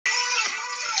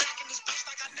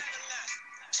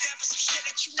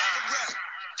Yeah.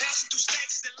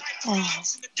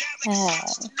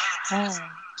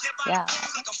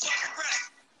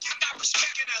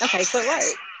 Okay, so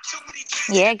right.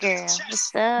 Yeah, girl.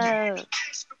 What's up?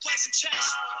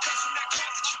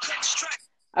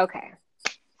 Okay.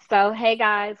 So, hey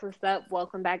guys, what's up?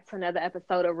 Welcome back to another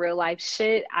episode of Real Life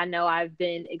Shit. I know I've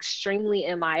been extremely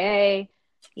MIA.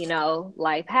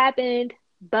 Life happened,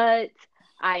 but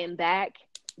I am back.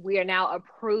 We are now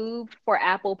approved for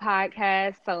Apple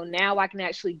Podcasts. So now I can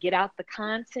actually get out the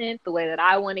content the way that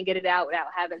I want to get it out without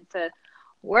having to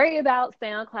worry about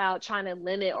SoundCloud trying to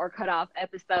limit or cut off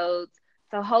episodes.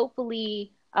 So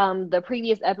hopefully, the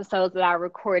previous episodes that I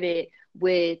recorded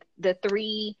with the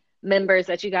three members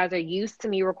that you guys are used to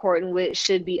me recording with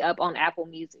should be up on Apple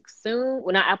Music soon.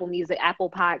 Well, not Apple Music,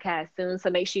 Apple Podcast soon. So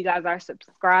make sure you guys are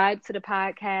subscribed to the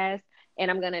podcast. And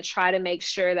I'm going to try to make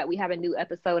sure that we have a new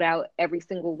episode out every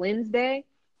single Wednesday.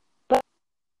 But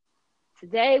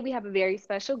today we have a very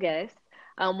special guest.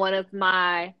 One of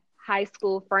my high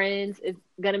school friends. Is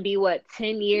going to be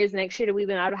 10 years next year that we've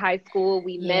been out of high school.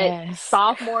 We met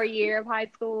sophomore year of high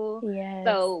school. Yes.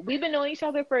 So we've been knowing each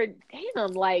other for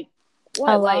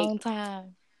a long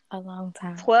time.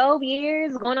 12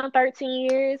 years, going on 13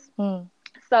 years.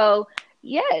 So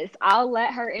yes, I'll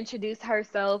let her introduce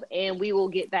herself and we will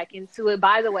get back into it.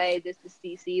 By the way, this is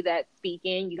CC that's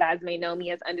speaking. You guys may know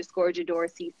me as _Jador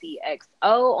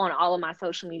CCXO on all of my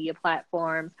social media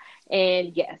platforms.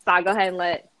 And yes, so I'll go ahead and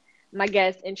let my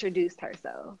guest introduce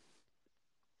herself.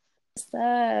 What's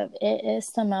up? It is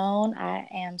Simone. I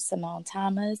am Simone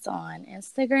Thomas on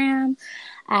Instagram.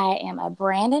 I am a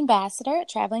brand ambassador, a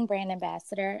traveling brand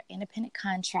ambassador, independent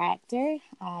contractor.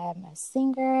 I'm a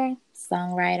singer,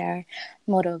 songwriter,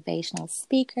 motivational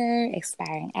speaker,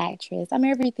 aspiring actress. I'm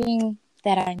everything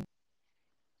that I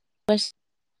wish to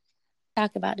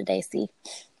talk about today, C.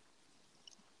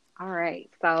 All right.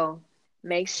 So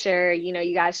make sure,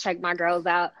 you guys check my girl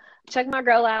out.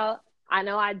 I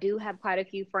know I do have quite a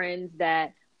few friends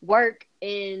that work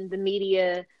in the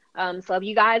media. So if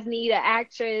you guys need an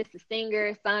actress, a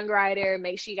singer, songwriter,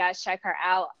 make sure you guys check her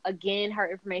out. Again, her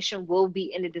information will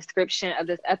be in the description of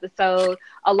this episode,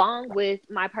 along with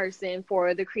my person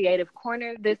for the Creative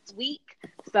Corner this week.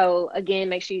 So again,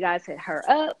 make sure you guys hit her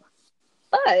up.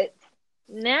 But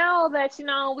now that,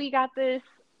 we got this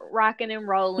rocking and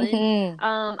rolling,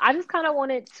 I just kind of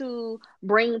wanted to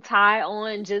bring Ty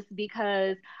on just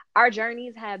because our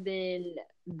journeys have been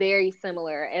very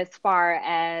similar as far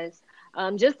as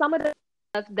just some of the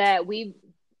stuff that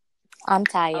I'm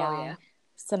Ty, y'all. Yeah.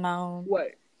 Simone.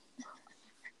 What?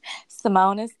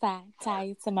 Simone is Ty. Ty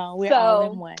is Simone. We're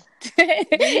all in one.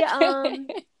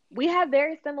 we have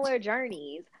very similar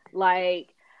journeys.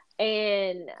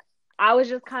 And I was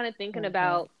just kind of thinking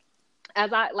about,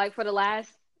 as for the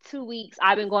last 2 weeks,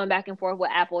 I've been going back and forth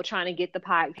with Apple trying to get the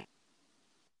podcast.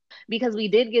 Because we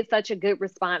did get such a good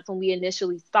response when we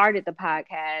initially started the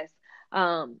podcast.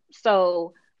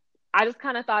 So I just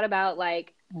kind of thought about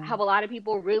how a lot of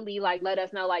people really let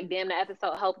us know, damn, the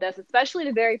episode helped us, especially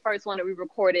the very first one that we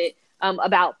recorded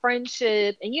about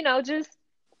friendship and, just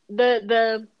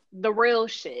the real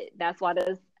shit. That's why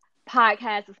this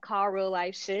podcast is called Real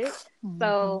Life Shit.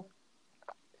 So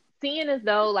seeing as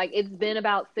though it's been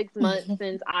about 6 months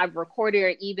since I've recorded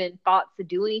or even thought to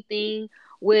do anything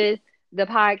with the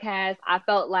podcast, I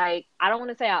felt like I don't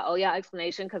want to say I owe y'all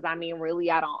explanation because really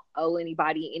I don't owe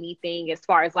anybody anything as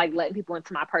far as letting people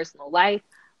into my personal life.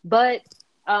 But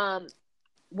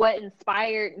what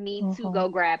inspired me to go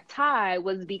grab Ty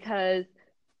was because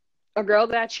a girl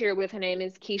that I cheered with, her name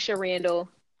is Keisha Randall.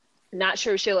 Not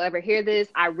sure she'll ever hear this.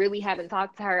 I really haven't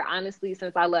talked to her honestly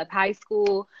since I left high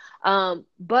school.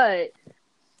 But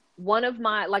one of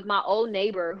my old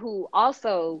neighbor who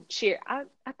also cheered, I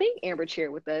think Amber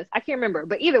cheered with us. I can't remember,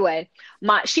 but either way,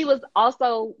 she was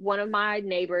also one of my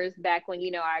neighbors back when,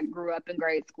 I grew up in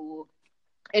grade school,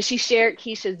 and she shared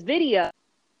Keisha's video.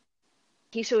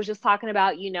 Keisha was just talking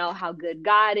about, how good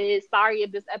God is. Sorry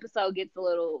if this episode gets a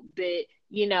little bit,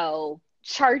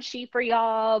 churchy for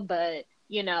y'all, but,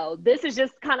 this is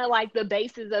just kind of the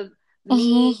basis of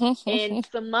me and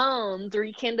Simone's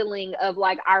rekindling of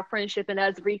our friendship and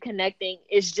us reconnecting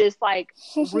is just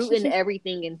rooting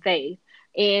everything in faith.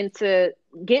 And to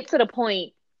get to the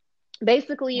point,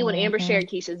 basically when Amber shared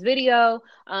Keisha's video,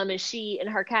 and she, in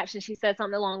her caption, she said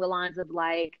something along the lines of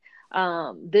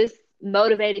this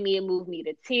motivated me and moved me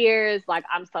to tears.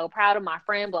 I'm so proud of my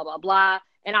friend, blah, blah, blah.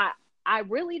 And I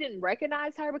really didn't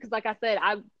recognize her because I said,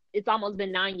 it's almost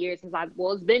been 9 years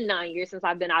it's been 9 years since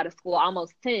I've been out of school,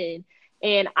 almost 10.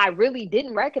 And I really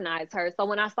didn't recognize her. So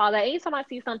when I saw that, anytime I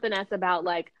see something that's about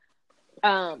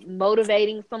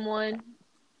motivating someone,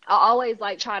 I always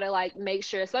like try to like make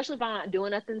sure, especially if I'm not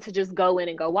doing nothing, to just go in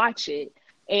and go watch it.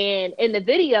 And in the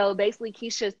video, basically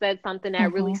Keisha said something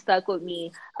that really Mm-hmm. stuck with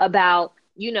me about,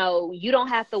 you don't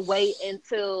have to wait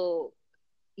until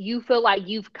you feel like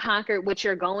you've conquered what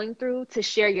you're going through to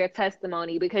share your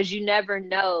testimony, because you never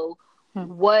know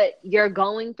what you're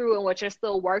going through and what you're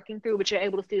still working through, but you're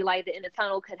able to see the light at the end of the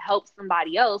tunnel could help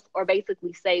somebody else or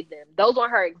basically save them. Those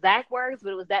weren't her exact words,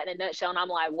 but it was that in a nutshell. And I'm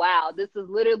like, wow, this is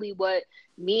literally what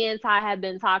me and Ty have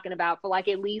been talking about for like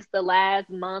at least the last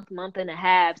month and a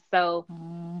half. So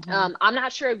Mm-hmm. I'm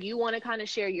not sure if you want to kind of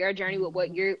share your journey with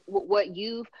what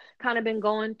you've kind of been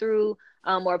going through,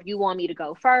 or if you want me to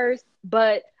go first.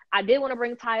 But I did want to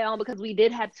bring Ty on because we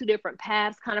did have two different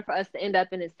paths, kind of for us to end up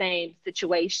in the same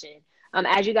situation.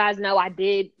 As you guys know, I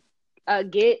did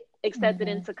get accepted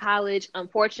Mm-hmm. into college.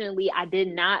 Unfortunately, I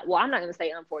did not. Well, I'm not going to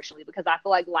say unfortunately because I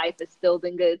feel like life has still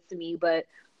been good to me, but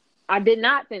I did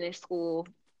not finish school.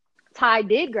 Ty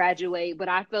did graduate, but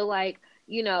I feel like,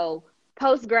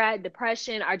 post grad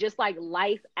depression or just like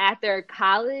life after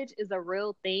college is a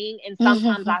real thing. And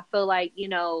sometimes Mm-hmm. I feel like,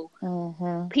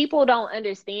 Mm-hmm. people don't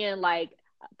understand, like,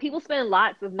 people spend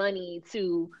lots of money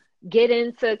to get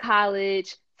into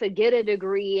college, to get a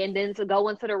degree, and then to go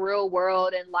into the real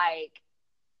world. And like,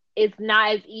 it's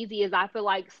not as easy as I feel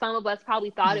like some of us probably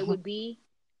thought it Mm-hmm. would be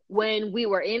when we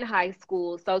were in high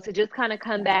school. So to just kind of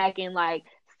come back and like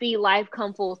see life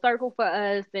come full circle for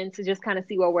us and to just kind of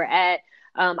see where we're at,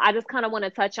 I just kind of want to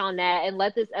touch on that and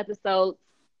let this episode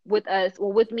with us,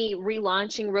 well, with me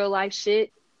relaunching real life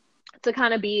shit, to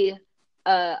kind of be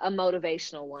a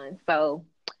motivational one. So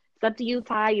it's up to you,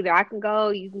 Ty. Either I can go,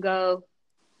 you can go.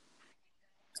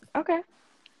 Okay.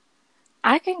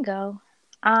 I can go.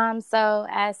 So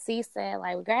as C said,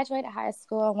 like we graduated high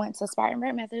school, went to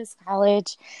Spartanburg Methodist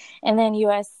College, and then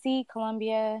USC,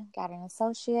 Columbia, got an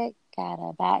associate, got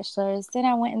a bachelor's. Then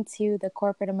I went into the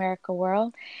corporate America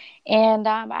world, and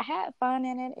I had fun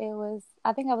in it.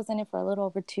 I think I was in it for a little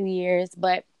over 2 years,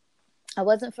 but I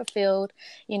wasn't fulfilled,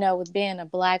 with being a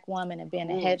Black woman and being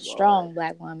a Oh, Lord. headstrong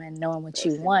Black woman, knowing what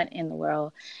you Mercy me. want in the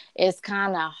world. It's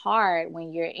kind of hard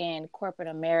when you're in corporate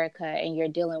America and you're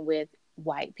dealing with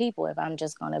white people, if I'm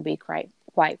just going to be quite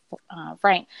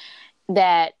frank,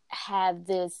 that have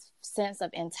this sense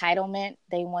of entitlement.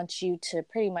 They want you to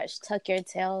pretty much tuck your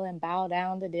tail and bow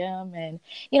down to them. And,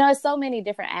 it's so many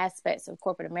different aspects of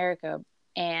corporate America.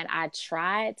 And I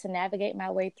tried to navigate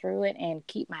my way through it and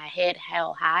keep my head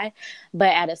held high. But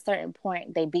at a certain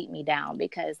point, they beat me down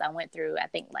because I went through, I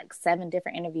think, like 7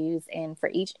 different interviews. And for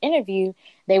each interview,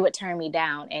 they would turn me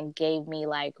down and gave me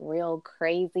like real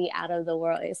crazy out of the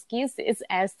world excuses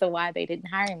as to why they didn't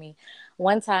hire me.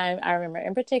 One time, I remember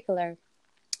in particular,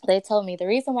 they told me the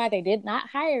reason why they did not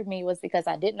hire me was because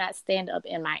I did not stand up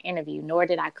in my interview, nor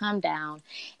did I come down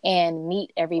and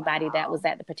meet everybody that was Wow.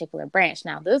 at the particular branch.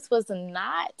 Now, this was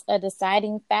not a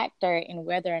deciding factor in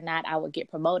whether or not I would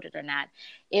get promoted or not.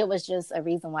 It was just a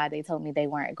reason why they told me they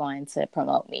weren't going to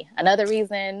promote me. Another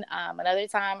reason, another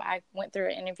time I went through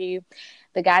an interview,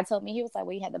 the guy told me, he was like,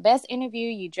 well, you had the best interview,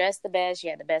 you dressed the best, you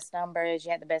had the best numbers,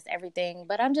 you had the best everything,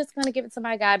 but I'm just going to give it to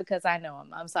my guy because I know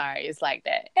him. I'm sorry. It's like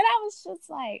that. And I was just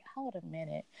like, hold a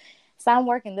minute. So I'm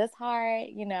working this hard,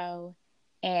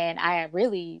 and I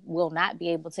really will not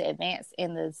be able to advance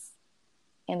in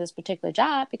this particular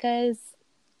job because,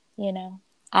 you know,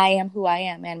 I am who I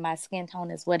am and my skin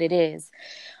tone is what it is.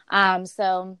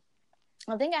 So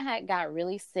I think I had got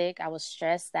really sick. I was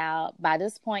stressed out. By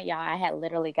this point, y'all, I had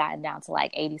literally gotten down to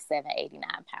like 87, 89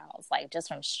 pounds, like just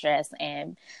from stress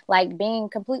and like being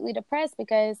completely depressed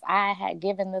because I had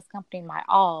given this company my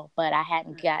all, but I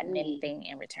hadn't gotten Mm. anything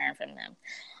in return from them.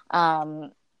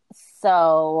 Um,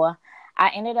 so I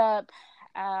ended up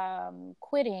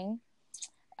quitting.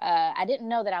 I didn't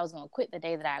know that I was going to quit the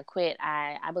day that I quit.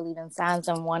 I believe in signs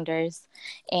and wonders.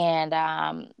 And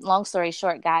long story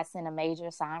short, God sent a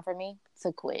major sign for me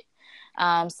to quit.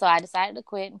 So I decided to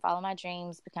quit and follow my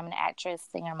dreams, become an actress,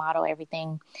 singer, model,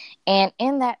 everything. And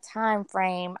in that time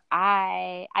frame,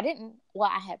 I didn't, well,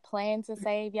 I had planned to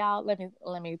save y'all. Let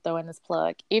me throw in this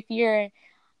plug. If you're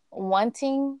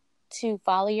wanting to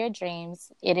follow your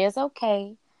dreams, it is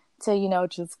okay to,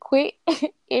 just quit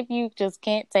if you just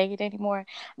can't take it anymore.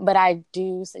 But I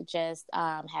do suggest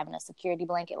having a security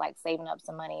blanket, like saving up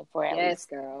some money for at Yes, least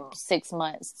girl. 6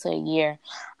 months to a year.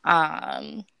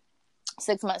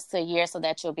 6 months to a year so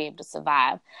that you'll be able to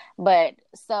survive. But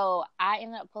so I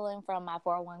ended up pulling from my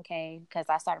 401k because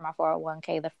I started my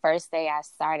 401k the first day I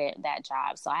started that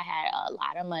job. So I had a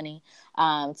lot of money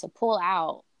to pull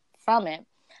out from it.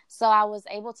 So I was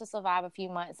able to survive a few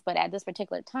months, but at this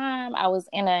particular time, I was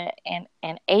in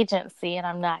an agency, and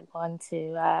I'm not going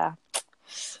to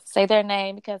say their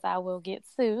name because I will get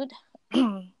sued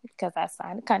because I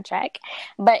signed a contract.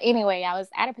 But anyway, I was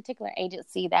at a particular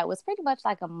agency that was pretty much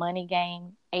like a money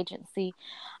game agency.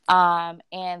 And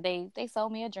they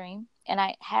sold me a dream, and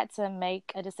I had to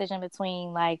make a decision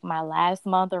between like my last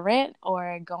month of rent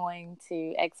or going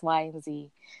to X, Y, and Z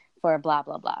for blah,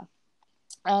 blah, blah.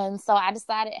 And so I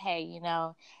decided, hey,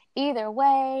 either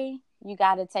way, you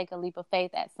got to take a leap of faith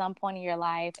at some point in your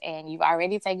life, and you've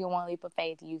already taken one leap of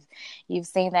faith. You've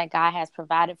seen that God has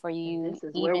provided for you, this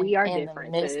is where even we are in the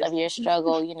different, midst sis. of your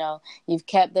struggle. You've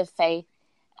kept the faith.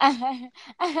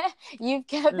 You've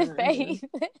kept the Mm-hmm. faith.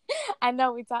 I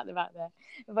know we talked about that,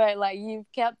 but like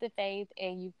you've kept the faith,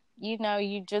 and you've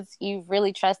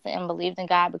really trusted and believed in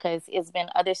God, because it's been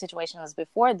other situations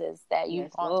before this that you've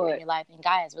Yes, gone through in Lord. your life, and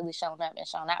God has really shown up and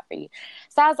shown out for you.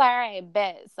 So I was like, all right,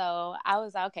 bet. So I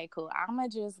was like, okay, cool. I'm gonna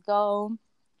just go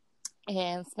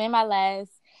and spend my last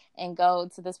and go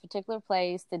to this particular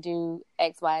place to do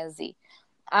X, Y, and Z.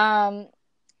 Um,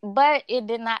 but it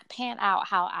did not pan out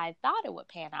how I thought it would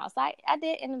pan out. So I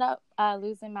did end up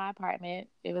losing my apartment.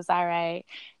 It was all right.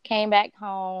 Came back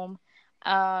home.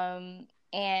 And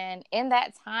in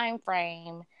that time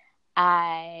frame,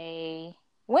 I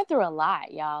went through a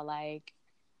lot, y'all. Like,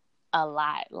 a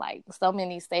lot. Like, so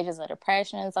many stages of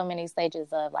depression, so many stages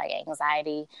of like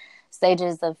anxiety,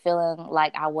 stages of feeling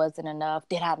like I wasn't enough.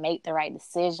 Did I make the right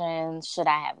decisions? Should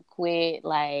I have quit?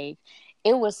 Like,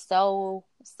 it was so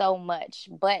much.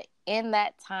 But in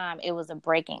that time, it was a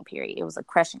breaking period. It was a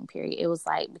crushing period. It was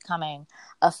like becoming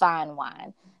a fine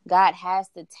wine. God has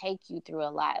to take you through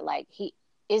a lot. Like, he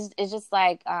it's just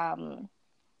like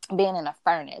being in a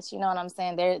furnace. You know what I'm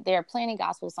saying? There are plenty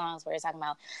gospel songs where it's talking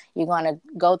about you're going to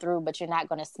go through, but you're not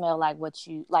going to smell like what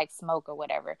you like, smoke or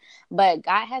whatever. But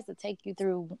God has to take you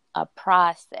through a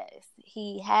process.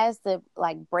 He has to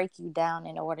like break you down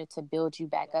in order to build you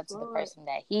back Yes, up to the Lord. person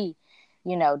that he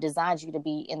designed you to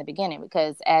be in the beginning.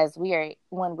 Because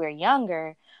when we're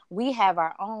younger, we have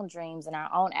our own dreams and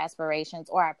our own aspirations,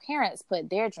 or our parents put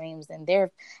their dreams and their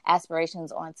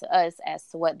aspirations onto us as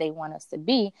to what they want us to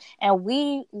be, and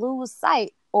we lose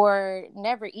sight or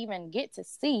never even get to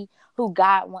see who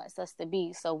God wants us to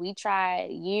be. So we try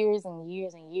years and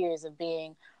years and years of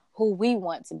being who we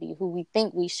want to be, who we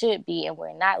think we should be, and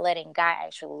we're not letting God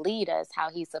actually lead us how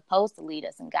he's supposed to lead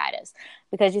us and guide us.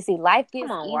 Because you see, life Come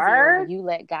gets on, easier when word. you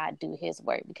let God do his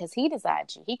work, because he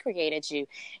designed you, he created you.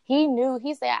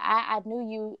 He said, I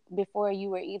knew you before you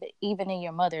were even in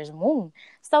your mother's womb.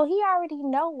 So he already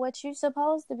know what you're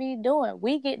supposed to be doing.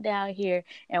 We get down here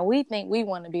and we think we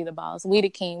want to be the boss. We the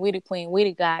king, we the queen, we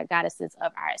the goddesses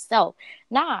of ourselves.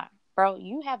 Nah, bro,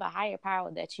 you have a higher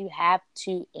power that you have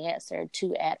to answer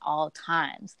to at all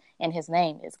times. And his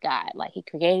name is God. Like, he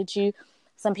created you.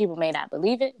 Some people may not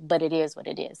believe it, but it is what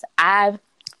it is. I've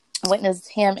witnessed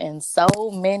him in so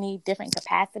many different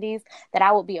capacities that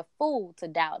I would be a fool to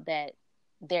doubt that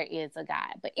there is a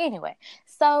God. But anyway,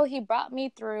 so he brought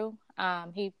me through.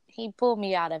 He pulled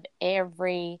me out of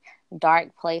every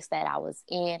dark place that I was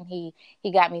in.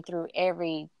 He got me through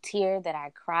every tear that I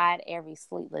cried, every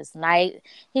sleepless night.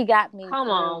 He got me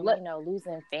Come on. through,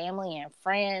 losing family and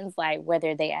friends, like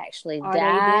whether they actually Are they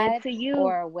dead died to you?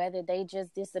 or whether they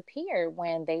just disappeared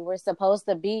when they were supposed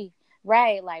to be.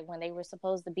 Right, like when they were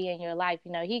supposed to be in your life.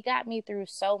 He got me through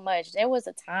so much. There was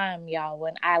a time, y'all,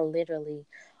 when I literally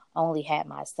only had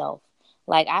myself.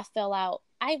 Like, I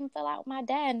even fell out with my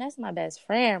dad, and that's my best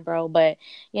friend, bro. But,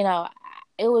 you know,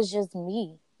 it was just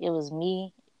me. It was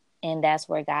me, and that's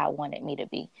where God wanted me to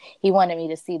be. He wanted me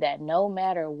to see that no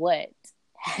matter what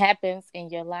happens in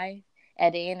your life,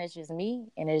 at the end, it's just me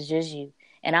and it's just you.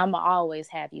 And I'm going to always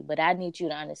have you, but I need you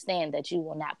to understand that you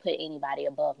will not put anybody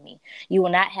above me. You will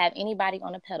not have anybody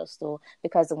on a pedestal,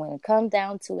 because when it comes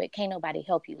down to it, can't nobody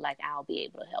help you like I'll be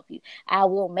able to help you. I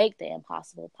will make the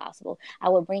impossible possible. I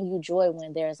will bring you joy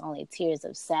when there's only tears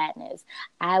of sadness.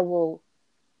 I will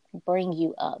bring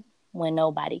you up when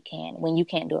nobody can, when you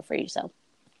can't do it for yourself.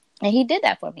 And he did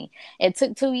that for me. It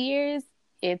took 2 years.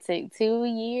 It took 2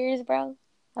 years, bro.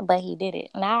 But he did it.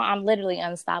 Now I'm literally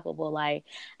unstoppable. Like,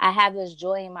 I have this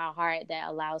joy in my heart that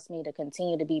allows me to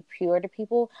continue to be pure to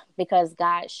people, because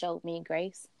God showed me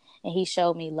grace, and he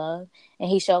showed me love, and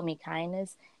he showed me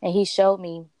kindness, and he showed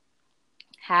me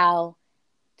how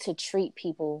to treat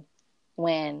people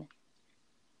when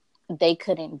they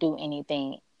couldn't do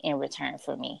anything in return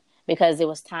for me. Because there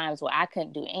was times where I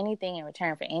couldn't do anything in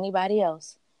return for anybody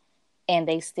else, and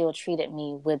they still treated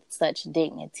me with such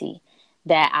dignity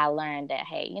that I learned that,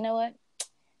 hey, you know what?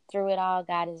 Through it all,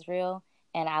 God is real.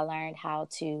 And I learned how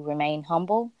to remain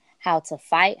humble, how to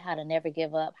fight, how to never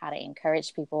give up, how to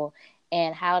encourage people,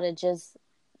 and how to just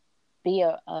be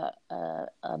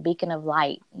a beacon of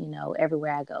light, you know,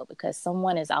 everywhere I go, because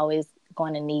someone is always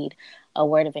going to need a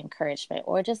word of encouragement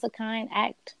or just a kind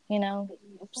act, you know,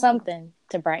 something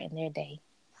to brighten their day.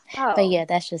 But yeah,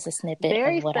 that's just a snippet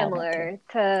very of what I went similar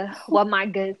through. to what my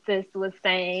good sis was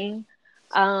saying.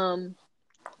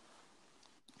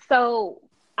 So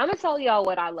I'm gonna tell y'all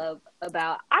what I love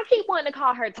about. I keep wanting to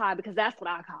call her Ty because that's what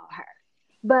I call her.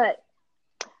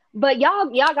 But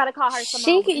y'all gotta call her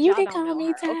Simone because You y'all can don't call know me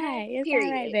her. Ty. Okay, It's period.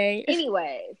 all right, babe.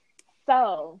 Anyways,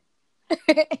 so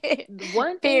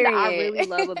one thing that I really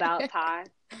love about Ty,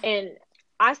 and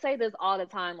I say this all the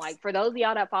time, like for those of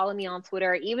y'all that follow me on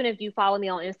Twitter, even if you follow me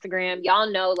on Instagram,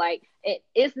 y'all know like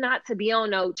it's not to be on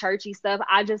no churchy stuff.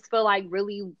 I just feel like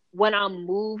really when I'm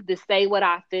moved to say what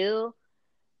I feel,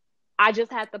 I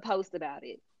just have to post about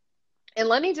it. And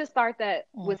let me just start that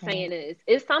with saying this.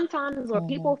 It's sometimes where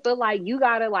people feel like you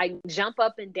gotta like jump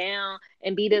up and down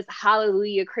and be this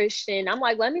hallelujah Christian. I'm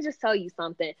like, let me just tell you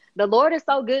something. The Lord is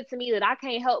so good to me that I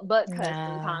can't help but cuss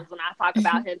sometimes when I talk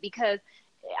about him, because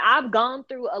I've gone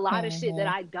through a lot of shit that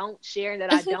I don't share,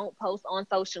 that I don't post on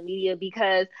social media,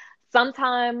 because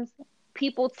sometimes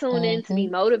people tune in to be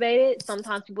motivated.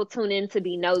 Sometimes people tune in to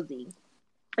be nosy.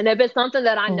 And if it's something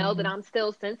that I know that I'm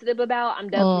still sensitive about, I'm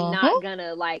definitely not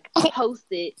gonna like post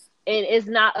it, and it's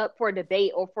not up for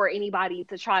debate or for anybody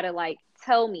to try to like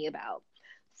tell me about.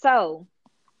 So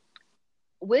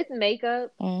with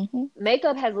makeup,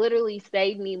 makeup has literally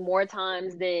saved me more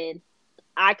times than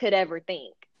I could ever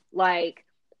think. Like,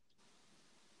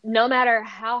 no matter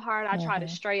how hard I try to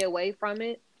stray away from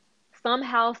it,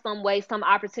 somehow, some way, some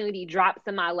opportunity drops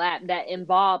in my lap that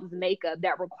involves makeup,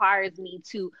 that requires me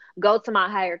to go to my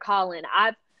higher calling.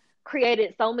 I've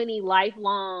created so many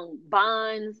lifelong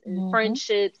bonds and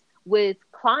friendships with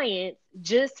clients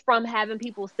just from having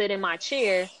people sit in my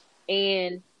chair.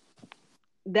 And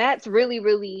that's really,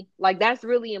 really, like, that's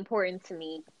really important to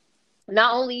me.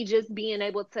 Not only just being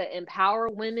able to empower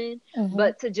women,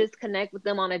 but to just connect with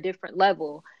them on a different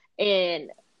level. And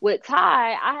with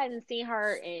Ty, I hadn't seen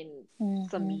her in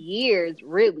some years,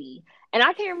 really. And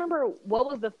I can't remember what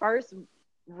was the first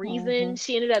reason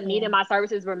she ended up needing my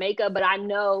services for makeup, but I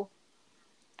know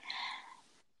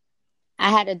I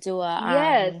had to do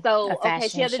a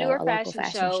she had to do her fashion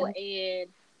show.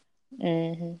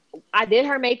 And I did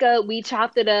her makeup. We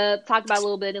chopped it up, talked about it a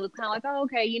little bit. It was kind of like, oh,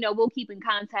 okay, you know, we'll keep in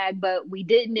contact, but we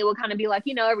didn't. It would kind of be like,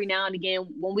 you know, every now and again,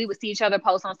 when we would see each other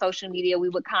post on social media, we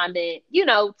would comment, you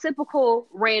know, typical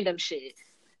random shit.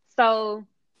 So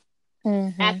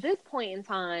at this point in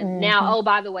time, now, oh,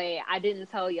 by the way, I didn't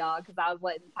tell y'all because I was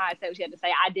letting Ty say what she had to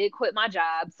say. I did quit my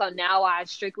job. So now I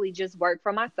strictly just work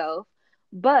for myself.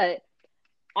 But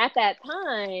at that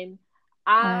time,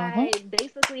 I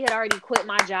basically had already quit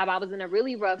my job. I was in a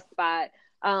really rough spot.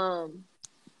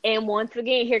 And once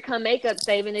again, here come makeup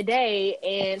saving the day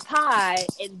and Ty.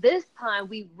 And this time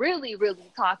we really,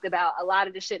 really talked about a lot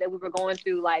of the shit that we were going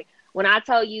through. Like when I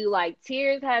tell you like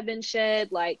tears have been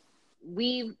shed, like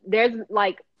there's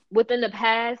like within the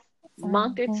past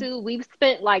month or two, we've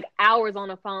spent like hours on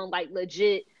the phone, like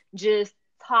legit just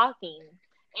talking.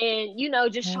 And, you know,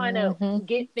 just trying to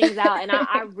get things out. And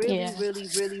I really, really,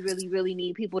 really, really, really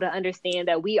need people to understand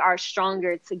that we are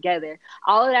stronger together.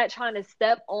 All of that trying to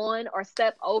step on or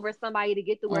step over somebody to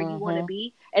get to where you want to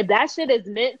be, if that shit is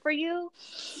meant for you,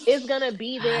 it's going to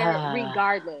be there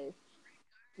regardless.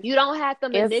 You don't have to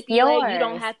manipulate. You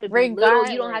don't have to belittle.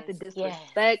 You don't have to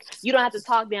disrespect. Yes. You don't have to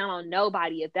talk down on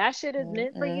nobody. If that shit is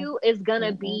meant for you, it's going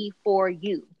to be for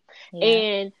you. Yeah.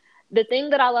 And the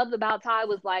thing that I loved about Ty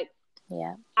was like,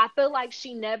 I feel like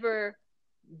she never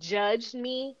judged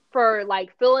me for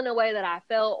like feeling the way that I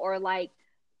felt or like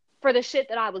for the shit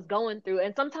that I was going through.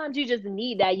 And sometimes you just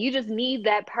need that. You just need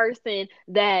that person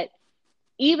that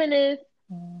even if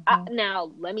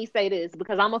now let me say this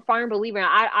because I'm a firm believer.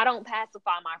 I don't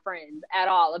pacify my friends at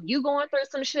all. If you going through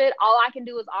some shit, all I can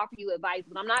do is offer you advice,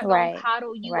 but I'm not going to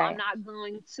coddle you. I'm not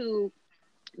going to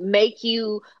make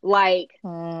you like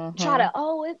try to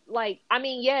it's like I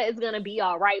mean it's gonna be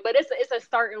all right, but it's a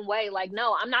certain way. Like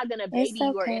no, I'm not gonna baby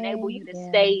you or enable you to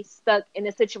stay stuck in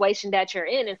the situation that you're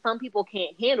in, and some people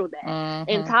can't handle that.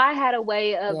 And Ty had a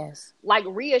way of like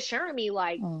reassuring me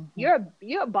like you're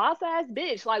a boss ass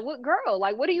bitch, like what girl,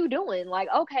 like what are you doing, like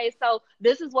okay, so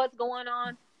this is what's going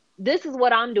on. This is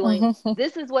what I'm doing.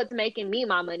 This is what's making me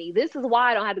my money. This is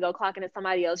why I don't have to go clock into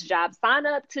somebody else's job. Sign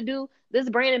up to do this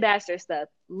brand ambassador stuff.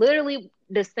 Literally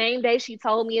the same day she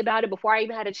told me about it, before I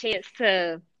even had a chance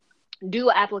to do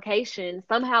an application,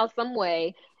 somehow, some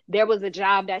way, there was a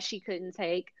job that she couldn't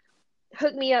take.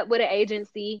 Hooked me up with an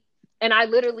agency, and I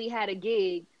literally had a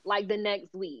gig like the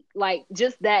next week, like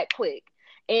just that quick.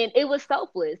 And it was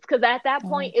selfless because at that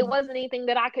point, it Mm-hmm. wasn't anything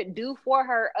that I could do for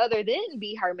her other than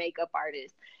be her makeup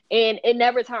artist. And it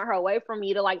never turned her away from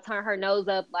me to like turn her nose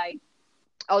up, like,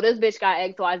 oh, this bitch got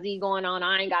XYZ going on.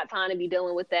 I ain't got time to be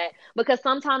dealing with that. Because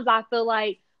sometimes I feel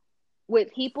like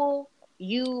with people,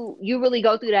 you really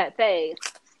go through that phase.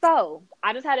 So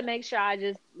I just had to make sure I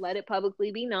just let it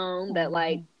publicly be known that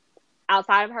like Mm-hmm.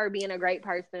 outside of her being a great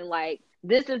person, like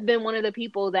this has been one of the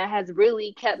people that has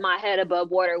really kept my head above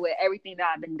water with everything that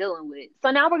I've been dealing with.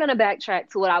 So now we're gonna backtrack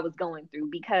to what I was going through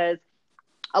because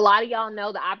a lot of y'all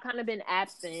know that I've kind of been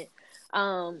absent.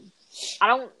 I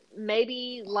don't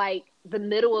maybe like the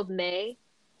middle of May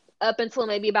up until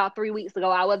maybe about 3 weeks ago,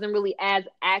 I wasn't really as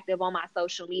active on my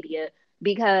social media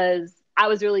because I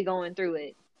was really going through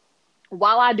it.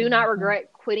 While I do not Mm-hmm.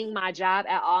 regret quitting my job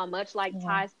at all, much like Yeah.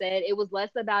 Ty said, it was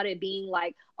less about it being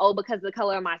like, oh, because of the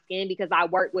color of my skin, because I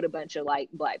work with a bunch of like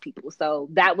black people. So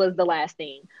that was the last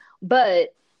thing.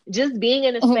 But just being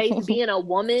in a space, being a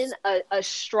woman, a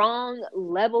strong,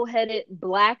 level-headed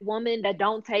black woman that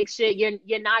don't take shit,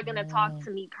 you're not gonna talk Mm,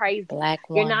 to me crazy. Black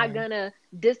You're not woman. gonna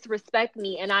disrespect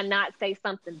me and I not say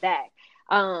something back.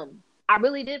 I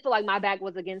really did feel like my back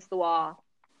was against the wall.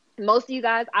 Most of you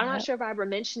guys, I'm not Yep. sure if I ever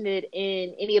mentioned it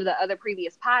in any of the other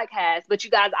previous podcasts, but you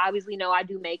guys obviously know I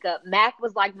do makeup. Mac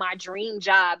was like my dream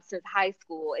job since high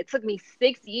school. It took me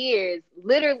 6 years,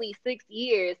 literally 6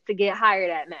 years, to get hired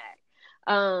at Mac.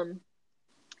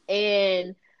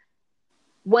 And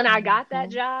when I got that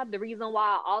Mm-hmm. job, the reason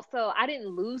why I didn't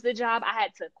lose the job, I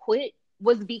had to quit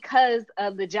was because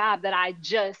of the job that I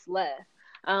just left.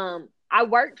 I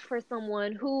worked for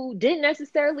someone who didn't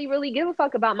necessarily really give a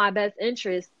fuck about my best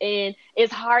interest. And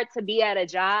it's hard to be at a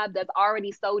job that's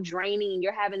already so draining.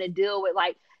 You're having to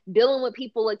dealing with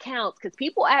people accounts because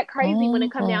people act crazy when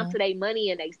it come down Mm-hmm. to their money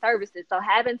and their services. So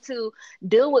having to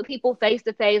deal with people face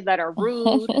to face that are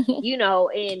rude,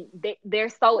 and they're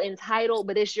so entitled,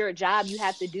 but it's your job. You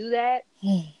have to do that.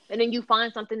 And then you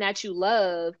find something that you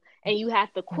love and you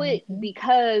have to quit Mm-hmm.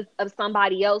 because of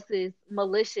somebody else's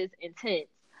malicious intent.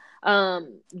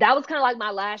 That was kind of like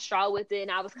my last straw with it.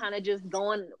 And I was kind of just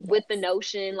going with the Yes.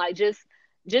 notion, like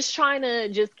just trying to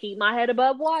just keep my head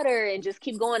above water and just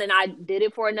keep going. And I did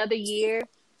it for another year.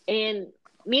 And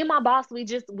me and my boss, we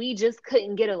just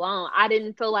couldn't get along. I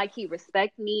didn't feel like he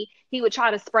respected me. He would try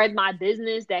to spread my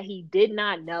business that he did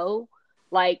not know.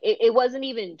 Like it wasn't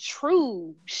even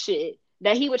true shit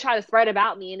that he would try to spread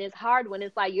about me. And it's hard when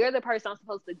it's like you're the person I'm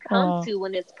supposed to come Well, to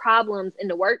when it's problems in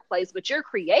the workplace, but you're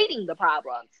creating the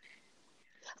problems.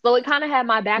 So it kind of had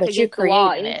my back but you're against the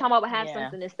wall. creating it. Anytime I would have Yeah.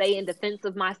 something to say in defense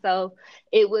of myself,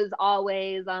 it was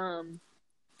always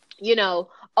you know,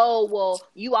 oh, well,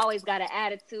 you always got an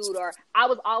attitude, or I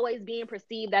was always being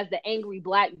perceived as the angry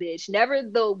black bitch, never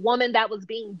the woman that was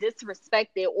being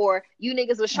disrespected, or you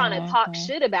niggas was trying to talk Mm-hmm.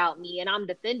 shit about me and I'm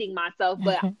defending myself,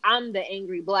 but Mm-hmm. I'm the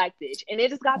angry black bitch. And it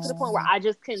just got to the point where Mm-hmm. I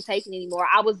just couldn't take it anymore.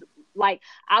 I was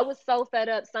so fed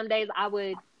up. Some days I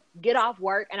would get off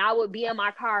work and I would be in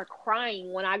my car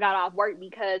crying when I got off work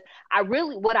because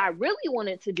what I really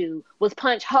wanted to do was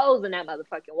punch holes in that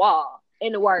motherfucking wall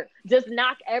in the work, just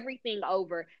knock everything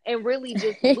over and really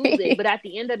just lose it. But at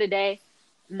the end of the day,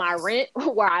 my rent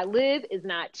where I live is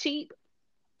not cheap.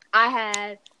 I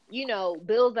had,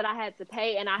 bills that I had to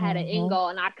pay and I had an end Mm-hmm. goal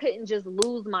and I couldn't just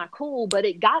lose my cool. But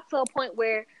it got to a point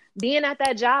where being at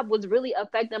that job was really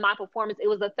affecting my performance. It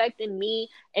was affecting me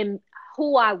and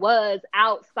who I was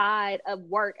outside of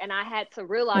work. And I had to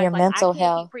realize Your like I mental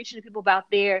can't keep health. preaching to people about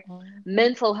their Mm-hmm.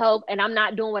 mental health and I'm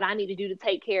not doing what I need to do to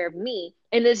take care of me.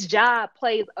 And this job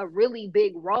plays a really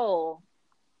big role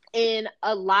in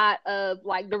a lot of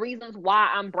like the reasons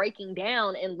why I'm breaking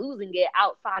down and losing it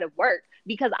outside of work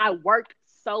because I worked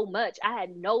so much. I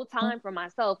had no time for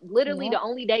myself. Literally, Yep. the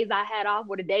only days I had off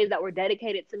were the days that were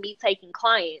dedicated to me taking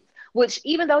clients, which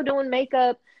even though doing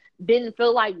makeup didn't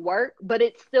feel like work, but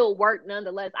it still worked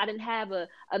nonetheless. I didn't have a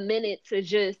minute to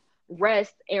just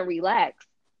rest and relax.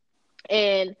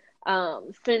 And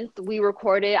since we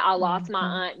recorded, I lost my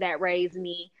Mm-hmm. aunt that raised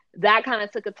me. That kind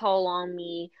of took a toll on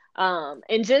me.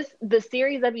 And just the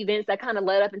series of events that kind of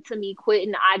led up into me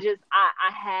quitting, I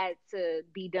had to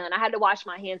be done. I had to wash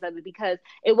my hands of it because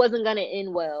it wasn't going to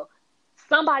end well.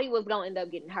 Somebody was going to end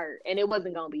up getting hurt, and it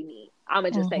wasn't going to be me. I'm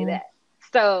going to just say Mm-hmm. that.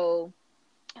 So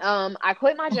I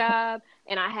quit my job,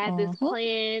 and I had this Mm-hmm.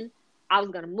 plan. I was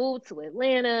going to move to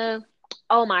Atlanta.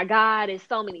 Oh my God, there's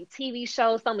so many TV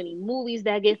shows, so many movies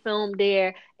that get filmed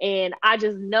there. And I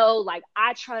just know, like,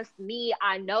 I trust me.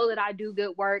 I know that I do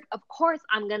good work. Of course,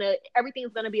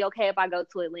 everything's going to be okay if I go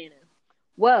to Atlanta.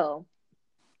 Well,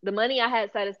 the money I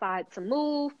had set aside to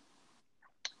move,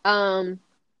 um,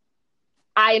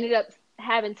 I ended up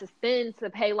having to spend to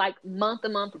pay like month to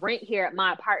month rent here at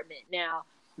my apartment. Now,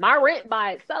 my rent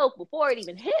by itself before it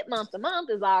even hit month to month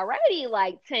is already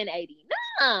like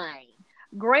 $10.89.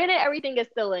 Granted, everything is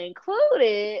still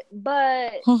included,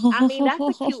 but I mean, that's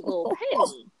a cute little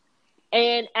penny.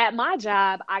 And at my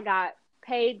job, I got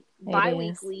paid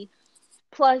bi-weekly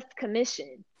plus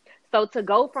commission. So to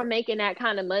go from making that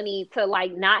kind of money to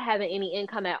like not having any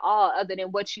income at all other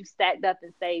than what you stacked up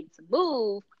and saved to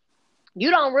move, you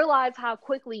don't realize how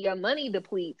quickly your money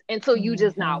depletes until you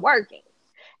just not working.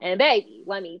 And baby,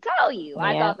 let me tell you,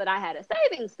 I thought that I had a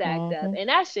savings stacked up, and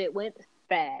that shit went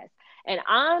fast. And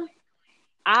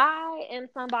I am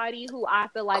somebody who I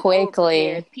feel like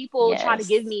quickly people try to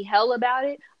give me hell about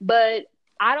it, but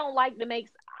I don't like to make.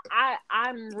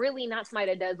 I'm really not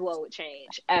somebody that does well with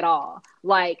change at all.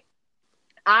 Like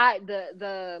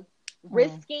the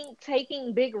risking,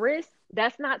 taking big risks,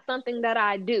 that's not something that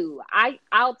I do.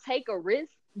 I'll take a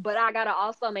risk, but I gotta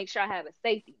also make sure I have a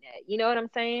safety net. You know what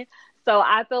I'm saying? So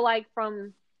I feel like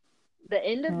from the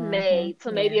end of May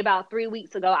to maybe about 3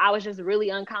 weeks ago, I was just really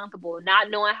uncomfortable,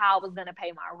 not knowing how I was going to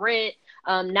pay my rent,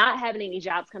 not having any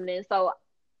jobs coming in. So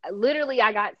literally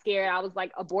I got scared. I was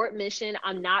like, abort mission.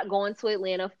 I'm not going to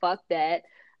Atlanta. Fuck that.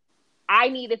 I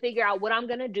need to figure out what I'm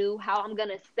going to do, how I'm going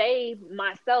to save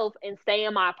myself and stay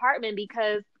in my apartment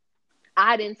because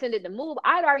I had intended to move.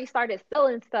 I'd already started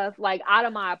selling stuff like out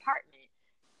of my apartment,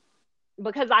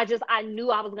 because I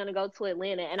knew I was going to go to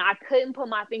Atlanta and I couldn't put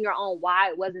my finger on why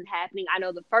it wasn't happening. I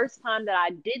know the first time that I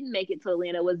didn't make it to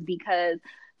Atlanta was because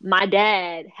my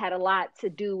dad had a lot to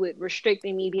do with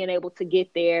restricting me being able to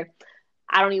get there.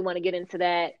 I don't even want to get into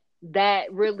that.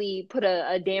 That really put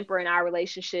a damper in our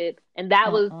relationship. And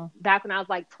that was back when I was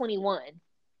like 21.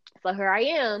 So here I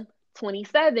am,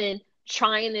 27,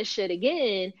 trying this shit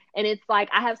again. And it's like,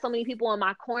 I have so many people in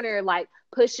my corner, like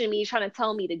pushing me, trying to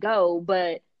tell me to go,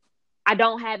 but I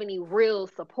don't have any real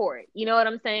support. You know what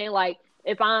I'm saying? Like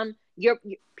if your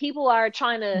people are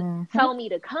trying to tell me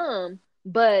to come,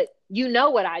 but you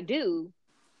know what I do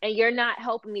and you're not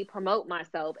helping me promote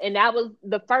myself. And that was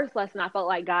the first lesson I felt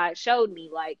like God showed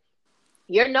me. Like,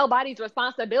 you're nobody's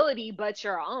responsibility but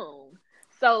your own.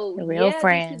 So these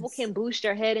people can boost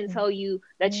your head and tell you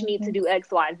that you need to do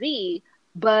X, Y, Z.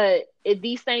 But if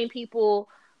these same people,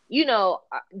 you know,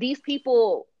 these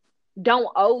people don't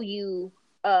owe you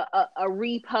a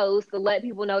repost to let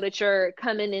people know that you're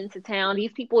coming into town.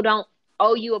 These people don't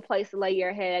owe you a place to lay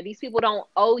your head. These people don't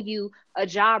owe you a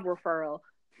job referral.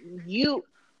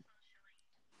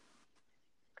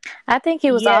 I think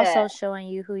he was also showing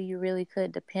you who you really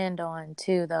could depend on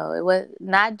too, though. It was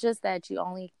not just that you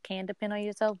only can depend on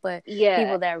yourself, but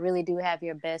people that really do have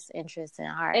your best interests in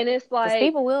heart. And it's like,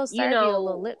 people will serve you a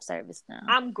little lip service now.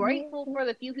 I'm grateful for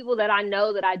the few people that I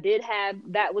know that I did have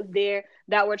that was there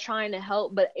that were trying to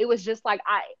help, but it was just like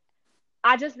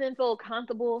I just didn't feel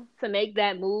comfortable to make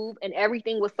that move, and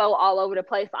everything was so all over the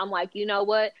place. I'm like, you know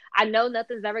what? I know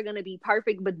nothing's ever going to be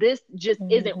perfect, but this just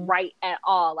isn't right at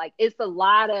all. Like it's a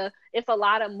lot of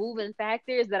moving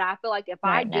factors that I feel like if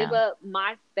I give up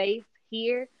my space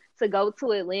here to go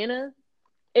to Atlanta,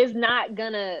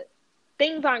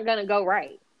 things aren't going to go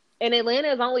right. And Atlanta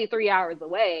is only 3 hours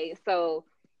away, so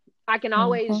I can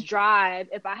always drive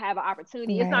if I have an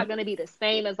opportunity. It's not going to be the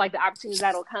same as like the opportunities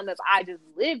that'll come if I just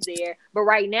live there. But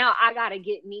right now I got to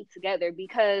get me together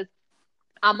because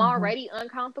I'm already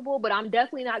uncomfortable, but I'm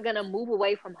definitely not going to move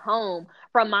away from home,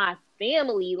 from my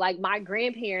family, like my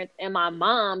grandparents and my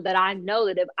mom, that I know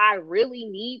that if I really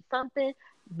need something,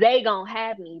 they gonna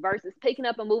have me, versus picking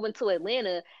up and moving to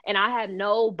Atlanta and I have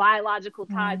no biological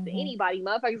ties to anybody.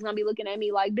 Motherfuckers gonna be looking at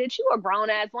me like, bitch, you a grown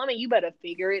ass woman, you better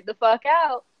figure it the fuck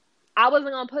out. I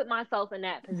wasn't going to put myself in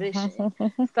that position.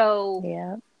 So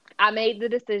I made the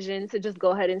decision to just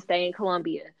go ahead and stay in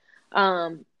Columbia.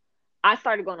 I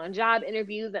started going on job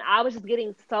interviews and I was just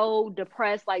getting so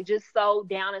depressed, like just so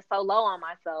down and so low on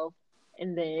myself.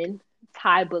 And then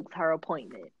Ty booked her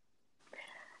appointment.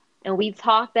 And we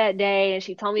talked that day and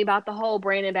she told me about the whole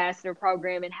brand ambassador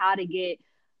program and how to get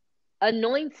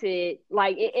anointed.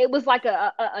 Like it was like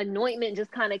a anointment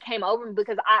just kind of came over me,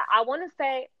 because I want to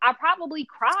say I probably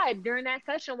cried during that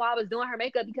session while I was doing her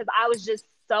makeup, because I was just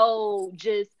so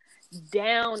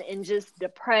down and just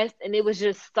depressed, and it was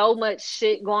just so much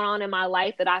shit going on in my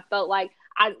life that I felt like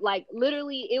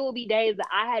literally it would be days that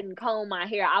I hadn't combed my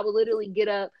hair. I would literally get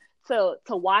up to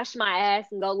wash my ass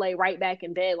and go lay right back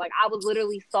in bed. Like I was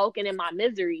literally soaking in my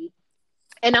misery.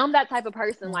 And I'm that type of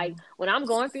person. Like when I'm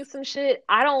going through some shit,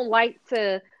 I don't like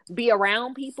to be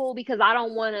around people because I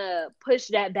don't want to push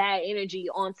that bad energy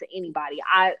onto anybody.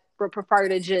 I prefer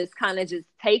to just kind of just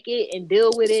take it and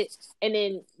deal with it and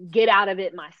then get out of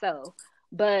it myself.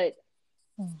 But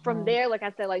from there, like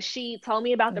I said, like she told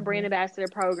me about the brand ambassador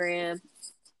program.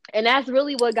 And that's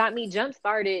really what got me jump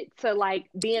started to like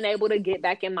being able to get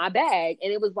back in my bag.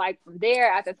 And it was like from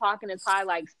there, after talking to Ty,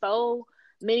 like so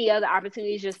many other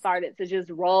opportunities just started to just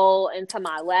roll into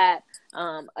my lap.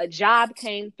 A job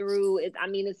came through.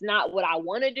 It's not what I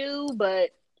want to do, but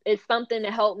it's something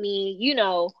to help me, you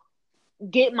know,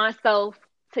 get myself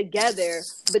together,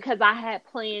 because I had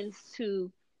plans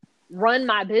to run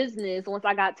my business once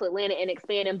I got to Atlanta and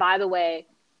expand. And by the way,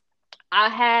 I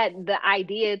had the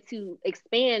idea to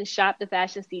expand Shop the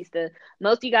Fashionista.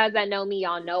 Most of you guys that know me,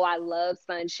 y'all know I love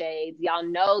sunshades. Y'all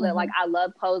know that like I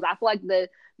love clothes. I feel like the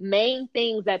main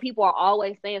things that people are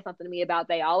always saying something to me about,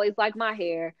 they always like my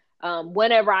hair.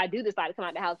 Whenever I do decide to come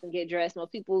out the house and get dressed,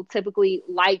 most people typically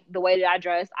like the way that I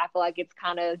dress. I feel like it's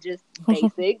kind of just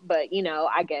basic, but you know,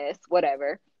 I guess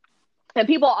whatever. And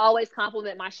people always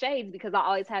compliment my shades because I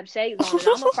always have shades on. And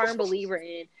I'm a firm believer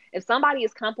in, if somebody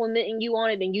is complimenting you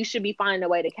on it, then you should be finding a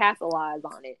way to capitalize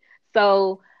on it.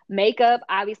 So makeup,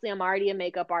 obviously I'm already a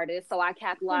makeup artist, so I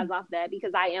capitalize off that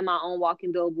because I am my own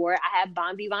walking billboard. I have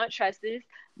Bon Vivant tresses.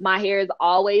 My hair is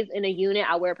always in a unit.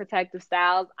 I wear protective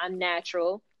styles. I'm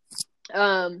natural.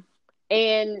 And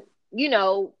you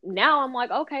know, now I'm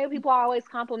like, okay, people are always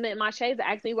complimenting my shades,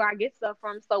 ask me where I get stuff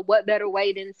from. So what better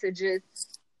way than to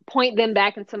just point them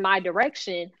back into my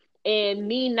direction? And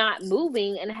me not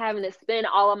moving and having to spend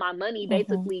all of my money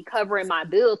basically covering my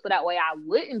bills so that way I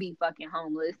wouldn't be fucking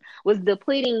homeless was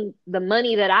depleting the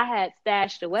money that I had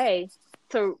stashed away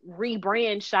to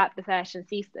rebrand Shop the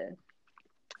Fashionista.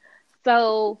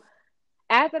 So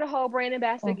after the whole brand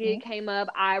ambassador gig came up,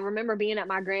 I remember being at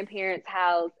my grandparents'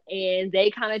 house and they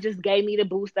kind of just gave me the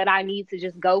boost that I need to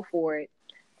just go for it.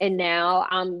 And now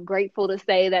I'm grateful to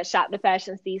say that Shop the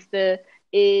Fashionista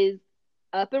is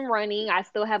up and running. I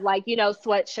still have like, you know,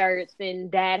 sweatshirts and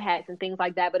dad hats and things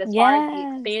like that. But as far as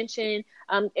the expansion,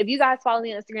 if you guys follow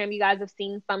me on Instagram, you guys have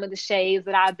seen some of the shades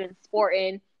that I've been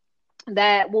sporting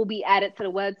that will be added to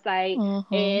the website,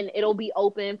 and it'll be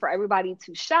open for everybody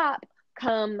to shop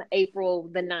come April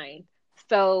the 9th.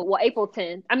 So, well, April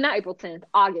 10th. I'm not April 10th,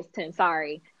 August 10th,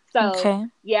 sorry. So,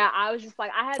 yeah, I was just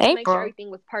like, I had to make sure everything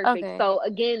was perfect. So,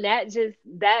 again, that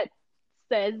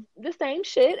says the same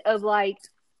shit of like,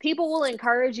 people will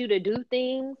encourage you to do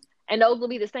things, and those will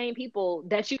be the same people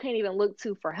that you can't even look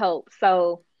to for help.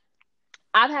 So,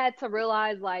 I've had to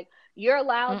realize like, you're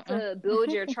allowed to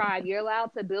build your tribe. You're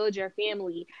allowed to build your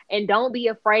family, and don't be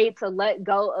afraid to let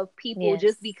go of people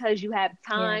just because you have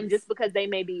time, just because they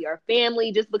may be your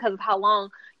family, just because of how long,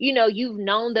 you know, you've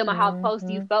known them or how close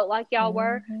you felt like y'all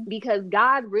were, because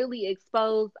God really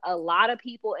exposed a lot of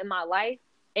people in my life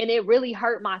and it really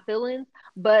hurt my feelings,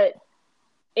 but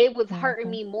it was hurting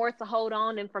me more to hold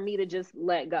on than for me to just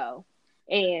let go.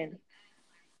 And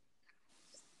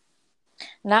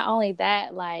not only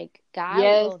that, like God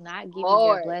will not give you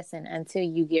your blessing until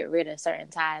you get rid of certain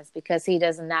ties, because he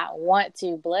does not want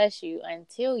to bless you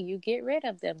until you get rid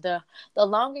of them. The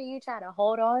longer you try to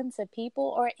hold on to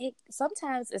people, or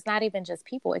sometimes it's not even just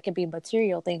people, it could be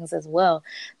material things as well.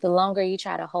 The longer you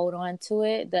try to hold on to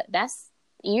it, that's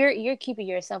you're keeping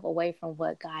yourself away from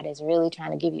what God is really trying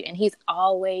to give you. And he's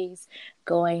always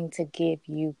going to give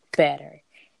you better.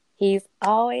 He's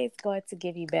always going to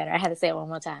give you better. I had to say it one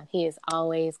more time. He is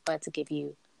always going to give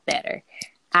you better.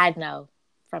 I know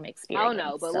from experience. Oh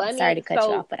no, but sorry to cut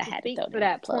you off, but I had to throw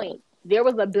that point. There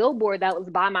was a billboard that was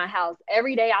by my house.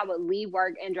 Every day I would leave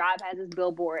work and drive past this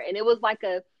billboard. And it was like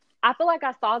I feel like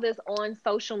I saw this on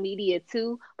social media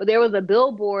too, but there was a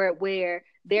billboard where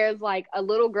there's like a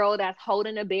little girl that's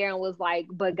holding a bear and was like,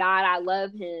 "But God, I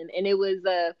love him." And it was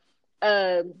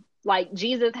like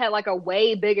Jesus had like a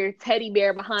way bigger teddy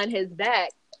bear behind his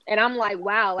back. And I'm like,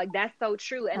 wow, like that's so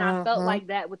true. And I felt like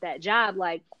that with that job.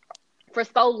 Like for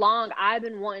so long, I've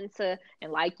been wanting to,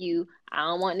 and like you, I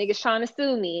don't want niggas trying to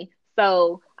sue me.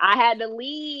 So I had to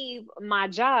leave my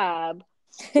job.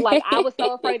 Like I was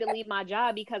so afraid to leave my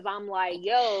job because I'm like,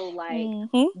 yo,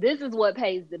 like this is what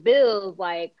pays the bills.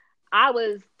 Like I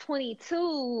was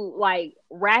 22, like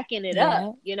racking it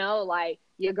up, you know, like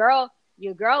your girl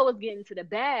was getting to the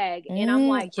bag, and I'm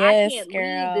like, I can't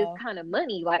leave this kind of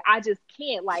money. Like, I just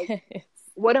can't. Like,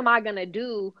 what am I going to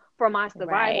do for my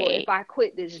survival if I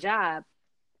quit this job?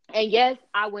 And yes,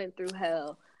 I went through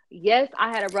hell. Yes, I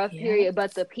had a rough period,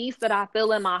 but the peace that I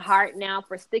feel in my heart now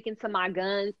for sticking to my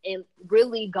guns and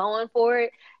really going for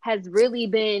it has really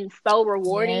been so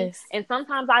rewarding. And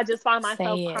sometimes I just find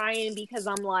myself crying because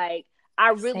I'm like,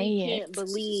 I really can't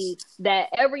believe that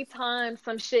every time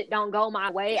some shit don't go my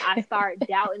way, I start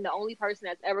doubting the only person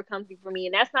that's ever come through for me.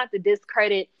 And that's not to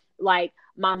discredit like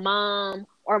my mom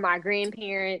or my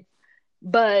grandparents,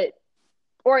 but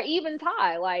or even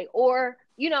Ty, like, or,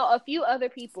 you know, a few other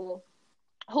people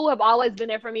who have always been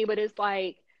there for me. But it's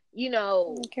like, you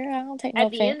know, Girl, I don't take no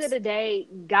at the end of offense. the day,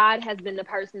 God has been the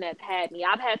person that's had me.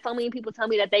 I've had so many people tell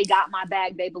me that they got my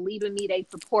back, they believe in me, they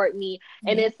support me.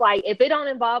 And Mm-hmm. it's like, if it don't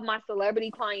involve my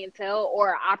celebrity clientele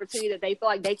or opportunity that they feel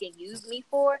like they can use me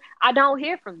for, I don't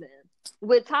hear from them.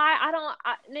 With Ty,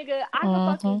 nigga, I could Mm-hmm.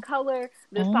 fucking color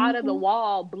the side of the Mm-hmm.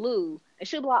 wall blue. And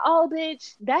she'll be like, oh,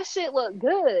 bitch, that shit look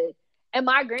good. And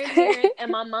my grandparents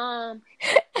and my mom,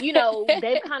 you know,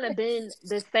 they've kind of been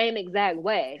the same exact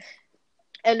way.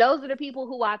 And those are the people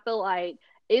who I feel like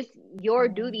it's your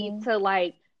duty Mm-hmm. to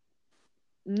like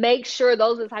make sure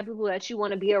those are the type of people that you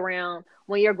want to be around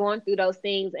when you're going through those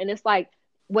things. And it's like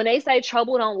when they say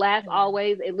trouble don't last Yeah.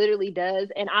 always, it literally does.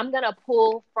 And I'm gonna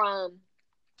pull from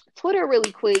Twitter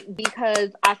really quick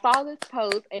because I saw this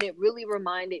post and it really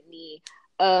reminded me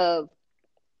of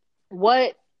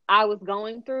what I was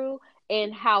going through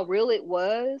and how real it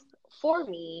was for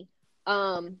me.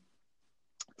 Um,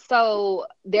 so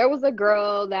there was a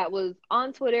girl that was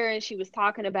on Twitter and she was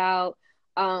talking about,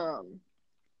 um,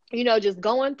 you know, just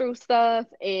going through stuff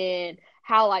and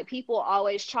how like people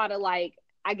always try to like,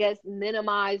 I guess,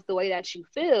 minimize the way that you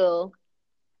feel.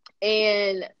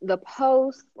 And the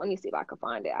post, let me see if I can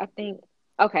find it. I think,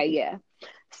 okay, yeah.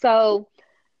 So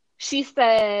she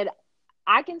said,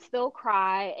 I can still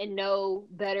cry and know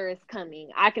better is coming.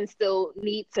 I can still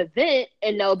need to vent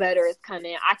and know better is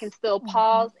coming. I can still Mm-hmm.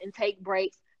 pause and take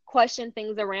breaks, question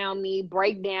things around me,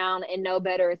 break down and know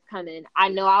better is coming. I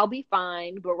know I'll be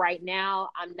fine, but right now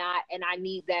I'm not, and I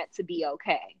need that to be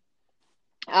okay.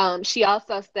 She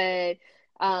also said,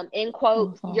 in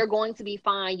quotes, Mm-hmm. you're going to be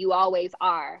fine. You always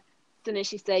are. So then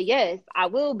she said, yes, I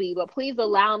will be, but please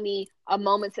allow me a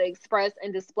moment to express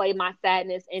and display my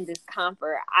sadness and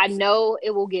discomfort. I know it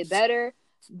will get better,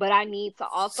 but I need to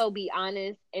also be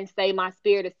honest and say my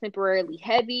spirit is temporarily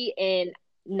heavy and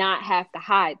not have to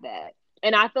hide that.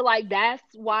 And I feel like that's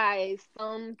why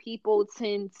some people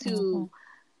tend Mm-hmm. to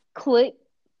click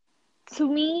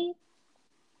to me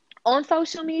on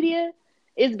social media,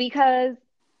 is because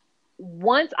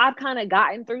once I've kind of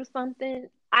gotten through something,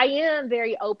 I am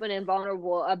very open and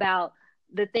vulnerable about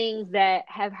the things that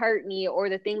have hurt me or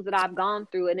the things that I've gone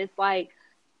through. And it's like,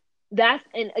 that's,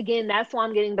 and again, that's why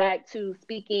I'm getting back to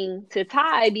speaking to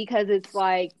Ty, because it's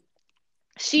like,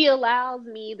 she allows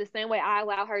me the same way I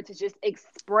allow her to just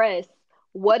express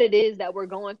what it is that we're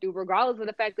going through, regardless of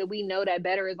the fact that we know that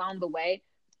better is on the way.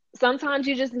 Sometimes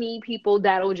you just need people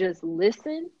that'll just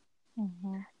listen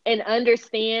Mm-hmm. and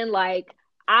understand, like,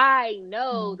 I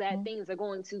know that Mm-hmm. things are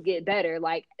going to get better.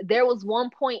 Like, there was one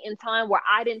point in time where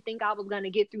I didn't think I was going to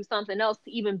get through something else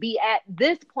to even be at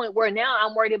this point where now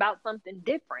I'm worried about something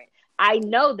different. I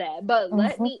know that, but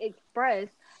let Mm-hmm. me express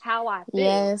how I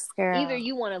feel. Yes, Either girl.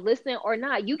 you want to listen or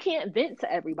not. You can't vent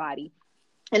to everybody.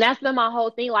 And that's been my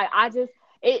whole thing. Like, I just,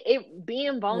 it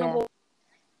being Yeah. vulnerable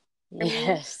for me.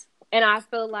 Yes. And I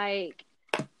feel like,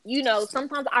 you know,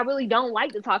 sometimes I really don't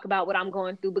like to talk about what I'm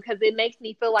going through because it makes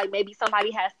me feel like maybe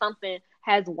somebody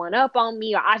has one up on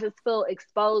me, or I just feel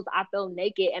exposed. I feel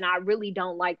naked, and I really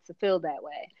don't like to feel that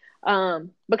way.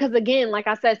 Because again, like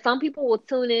I said, some people will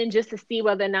tune in just to see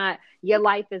whether or not your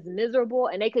life is miserable,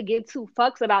 and they could give two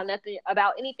fucks about nothing,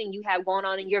 about anything you have going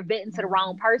on, and you're venting to the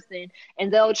wrong Mm-hmm. person,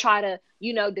 and they'll try to,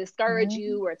 you know, discourage Mm-hmm.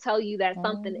 you or tell you that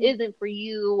something Mm-hmm. isn't for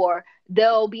you, or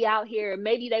they'll be out here.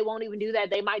 Maybe they won't even do that.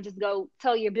 They might just go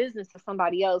tell your business to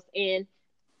somebody else. And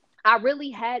I really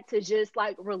had to just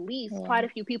like release Yeah. quite a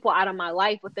few people out of my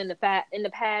life within in the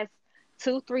past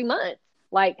 2-3 months.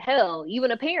 Like, hell,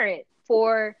 even a parent,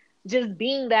 for just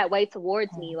being that way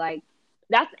towards me. Like,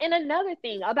 that's, and another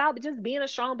thing about just being a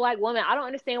strong Black woman, I don't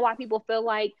understand why people feel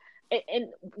like, and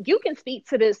you can speak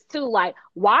to this too, like,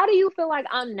 why do you feel like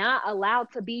I'm not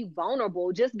allowed to be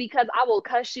vulnerable just because I will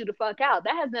cuss you the fuck out?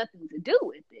 That has nothing to do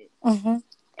with it. Mm-hmm.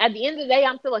 At the end of the day,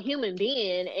 I'm still a human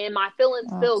being and my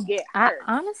feelings still get I hurt.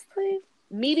 honestly,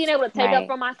 Me being able to take up right.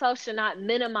 for myself should not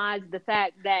minimize the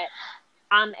fact that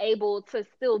I'm able to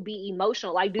still be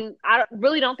emotional. Like, I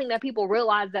really don't think that people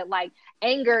realize that, like,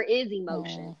 anger is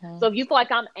emotion. Mm-hmm. So if you feel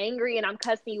like I'm angry and I'm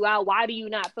cussing you out, why do you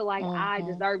not feel like I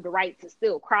Mm-hmm. deserve the right to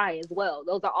still cry as well?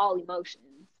 Those are all emotions.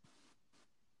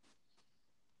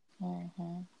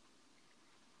 Mm-hmm.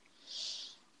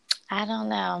 I don't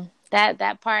know.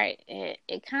 That part,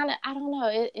 it kind of, I don't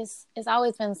know, it's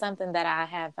always been something that I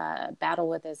have battled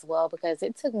with as well, because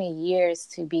it took me years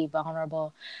to be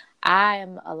vulnerable. I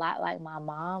am a lot like my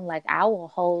mom. Like, I will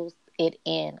hold it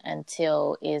in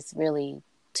until it's really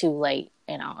too late,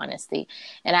 in all honesty.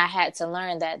 And I had to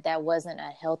learn that that wasn't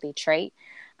a healthy trait.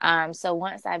 So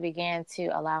once I began to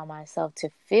allow myself to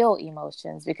feel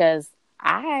emotions, because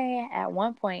I at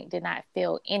one point did not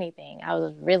feel anything. I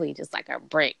was really just like a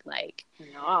brick. Like,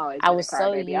 No, I always I been a was so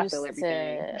crybaby. I feel used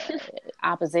everything. to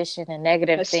opposition and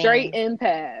negative A straight things.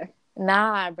 empath.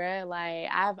 Nah, bro. Like,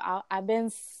 I've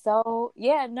been so,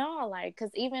 yeah, no, like,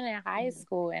 cause even in high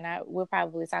school, and we'll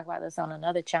probably talk about this on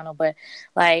another channel, but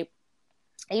like,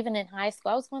 even in high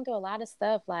school, I was going through a lot of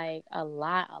stuff, like a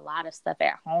lot of stuff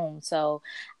at home. So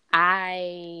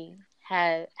I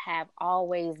have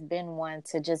always been one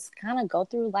to just kind of go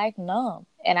through life numb.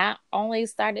 And I only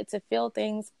started to feel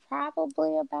things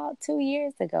probably about 2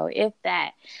 years ago, if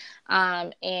that.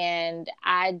 And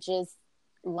I just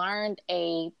learned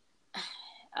a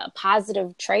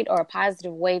positive trait or a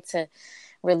positive way to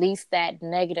release that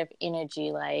negative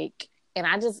energy. Like, and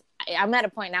I'm at a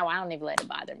point now where I don't even let it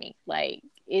bother me. Like,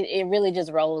 it really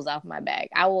just rolls off my back.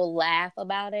 I will laugh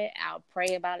about it. I'll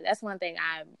pray about it. That's one thing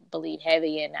I believe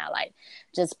heavy in now, like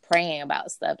just praying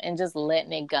about stuff and just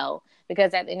letting it go.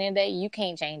 Because at the end of the day, you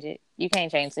can't change it. You can't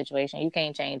change the situation. You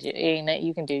can't change it. It ain't nothing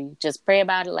you can do. Just pray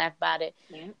about it, laugh about it,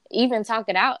 even talk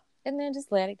it out, and then just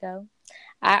let it go.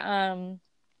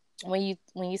 When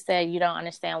you said you don't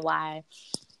understand why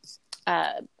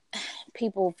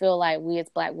people feel like we as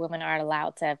Black women aren't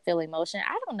allowed to feel emotion,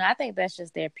 I don't know. I think that's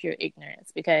just their pure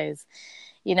ignorance, because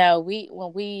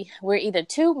we're either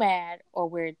too mad, or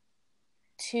we're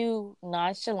too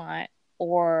nonchalant,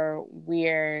 or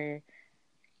we're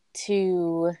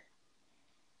too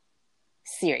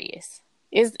serious.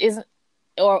 Is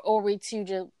or we too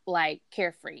just like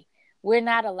carefree. We're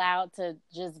not allowed to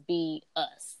just be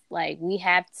us. Like, we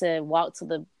have to walk to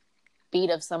the beat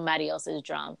of somebody else's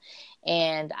drum,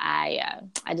 and I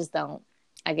just don't.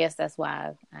 I guess that's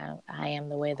why I am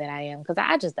the way that I am, because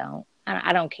I just don't.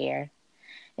 I don't care.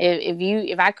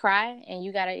 If I cry and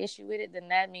you got an issue with it, then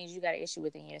that means you got an issue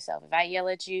within yourself. If I yell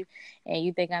at you and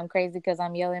you think I'm crazy because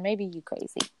I'm yelling, maybe you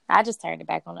crazy. I just turned it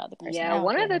back on the other person. Yeah,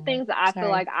 one of the things that I feel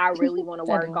like I really want to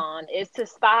work on is to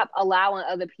stop allowing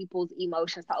other people's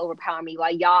emotions to overpower me.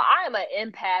 Like, y'all, I am an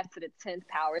empath to the 10th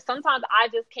power. Sometimes I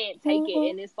just can't take it.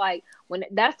 And it's like,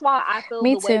 that's why I feel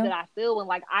the way that I feel when,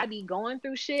 like, I be going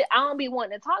through shit. I don't be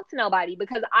wanting to talk to nobody,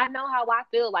 because I know how I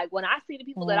feel. Like, when I see the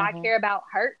people that I care about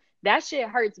hurt, that shit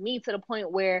hurts me to the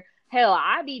point where, hell,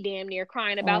 I be damn near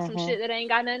crying about some shit that ain't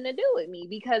got nothing to do with me,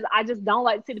 because I just don't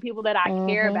like to see the people that I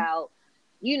care about,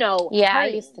 yeah, hurting. I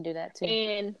used to do that too.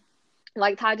 And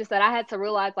like Ty just said, I had to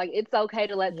realize, like, it's okay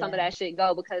to let some of that shit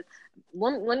go, because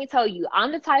let me tell you,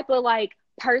 I'm the type of like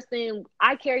person,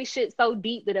 I carry shit so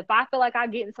deep that if I feel like I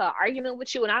get into an argument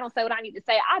with you and I don't say what I need to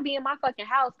say, I be in my fucking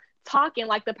house talking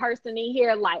like the person in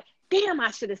here, like, damn, I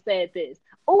should have said this.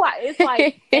 Oh, it's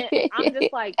like, I'm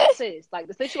just like, sis, like,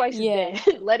 the situation's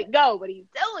dead. Let it go. What are you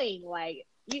doing? Like,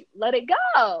 you let it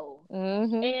go.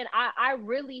 And I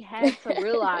really had to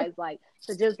realize, like,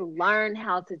 to just learn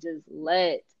how to just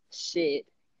let shit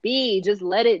be. Just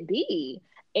let it be.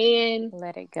 And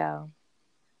let it go.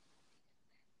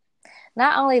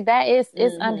 Not only that, it's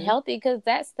unhealthy, because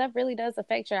that stuff really does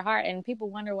affect your heart. And people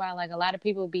wonder why, like, a lot of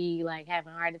people be like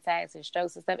having heart attacks and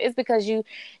strokes and stuff. It's because you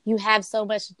have so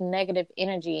much negative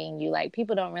energy in you. Like,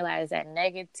 people don't realize that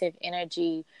negative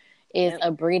energy is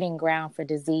a breeding ground for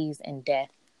disease and death.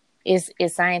 Is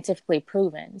scientifically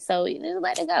proven. So just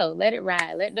let it go, let it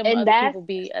ride, let them other people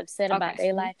be upset about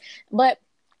their life. But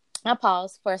I'll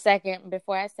pause for a second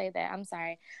before I say that. I'm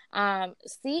sorry.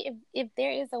 See if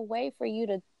there is a way for you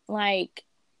to, like,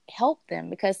 help them,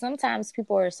 because sometimes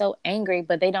people are so angry,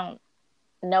 but they don't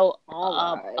know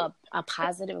a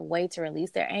positive way to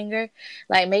release their anger.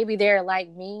 Like, maybe they're like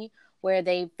me, where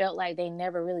they felt like they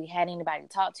never really had anybody to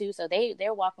talk to. So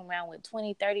they're walking around with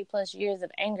 20, 30 plus years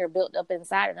of anger built up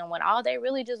inside of them, when all they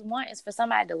really just want is for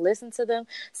somebody to listen to them,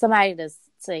 somebody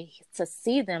to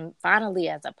see them finally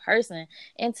as a person,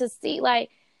 and to see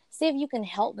if you can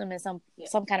help them in some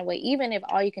kind of way, even if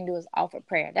all you can do is offer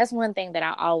prayer. That's one thing that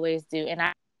I always do.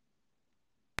 And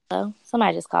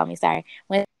somebody just called me, sorry.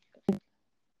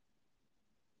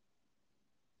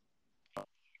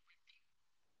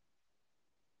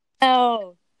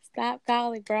 Oh, stop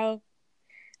calling, bro.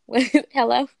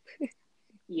 Hello?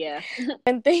 Yeah.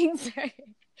 When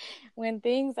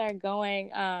things are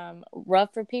going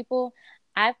rough for people,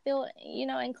 I feel,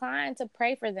 inclined to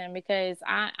pray for them, because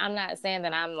I'm not saying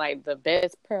that I'm like the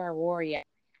best prayer warrior,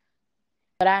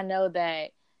 but I know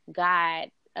that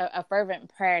God, a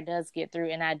fervent prayer does get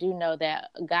through, and I do know that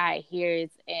God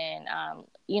hears and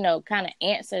kind of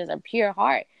answers a pure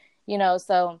heart,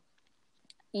 so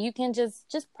you can just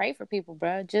pray for people,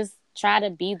 bro. Just try to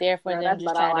be there for them. That's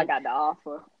about all I got to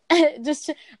offer.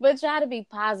 But try to be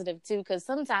positive too, because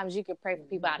sometimes you could pray for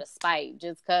people out of spite,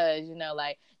 just because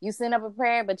like you send up a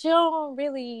prayer, but you don't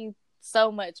really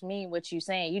so much mean what you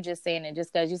saying. You just saying it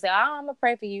just because you say, "Oh, I'm gonna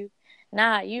pray for you."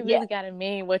 Nah, you Yeah. really gotta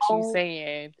mean what you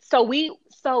saying. So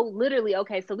literally,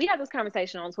 okay, so we had this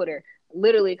conversation on Twitter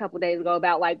literally a couple days ago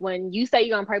about like when you say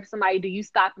you're gonna pray for somebody, do you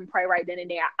stop and pray right then and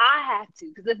there? I have to,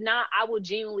 because if not, I will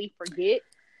genuinely forget.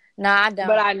 No, I don't.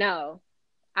 But I know.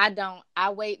 I don't. I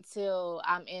wait till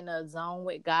I'm in a zone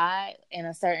with God in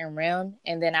a certain realm,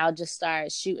 and then I'll just start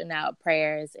shooting out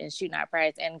prayers.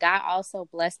 And God also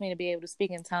blessed me to be able to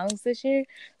speak in tongues this year.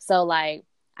 So, like,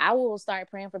 I will start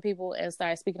praying for people and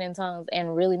start speaking in tongues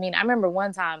and really mean. I remember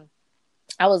one time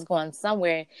I was going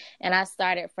somewhere, and I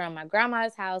started from my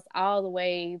grandma's house all the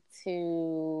way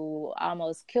to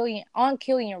almost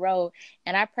Killian Road,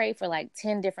 and I prayed for like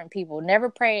 10 different people. Never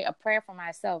prayed a prayer for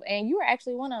myself, and you were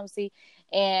actually one of them. See,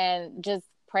 and just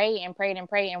prayed and prayed and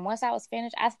prayed. And once I was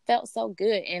finished, I felt so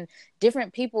good, and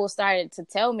different people started to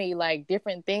tell me like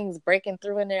different things breaking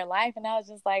through in their life, and I was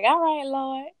just like, "All right,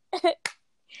 Lord,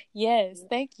 yes,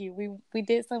 thank you. We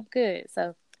did some good."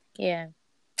 So, yeah.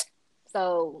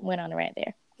 So went on a rant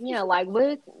there. Yeah, like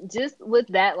with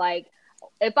that, like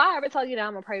if I ever tell you that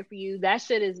I'm gonna pray for you, that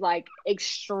shit is like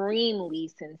extremely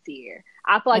sincere.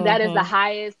 I feel like that is the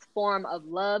highest form of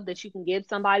love that you can give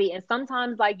somebody. And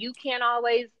sometimes like you can't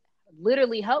always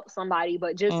literally help somebody,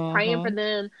 but just praying for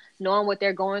them, knowing what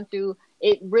they're going through,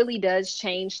 it really does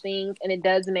change things, and it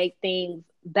does make things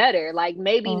better. Like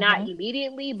maybe not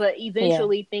immediately, but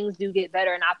eventually things do get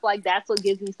better. And I feel like that's what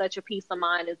gives me such a peace of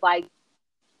mind, is like,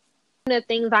 if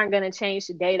things aren't going to change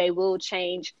today, they will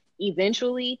change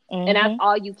eventually. And that's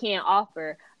all you can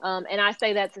offer. And I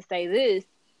say that to say this: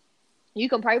 you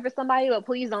can pray for somebody, but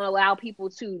please don't allow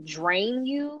people to drain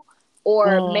you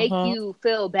or make you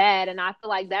feel bad. And I feel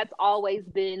like that's always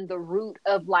been the root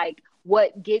of like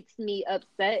what gets me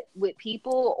upset with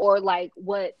people, or like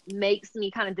what makes me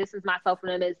kind of distance myself from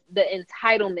them, is the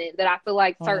entitlement that I feel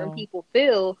like certain people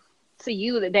feel to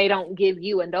you that they don't give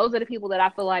you. And those are the people that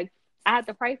I feel like I have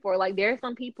to pray for. Like there are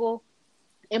some people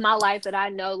in my life that I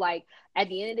know, like at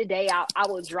the end of the day, I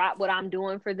will drop what I'm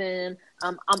doing for them.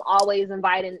 I'm always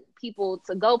inviting people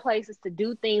to go places, to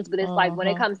do things, but it's like when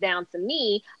it comes down to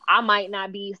me, I might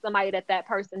not be somebody that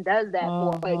person does that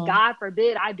for. But God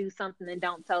forbid I do something and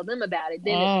don't tell them about it,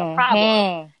 then it's a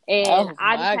problem. And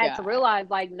I just had to realize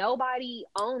like nobody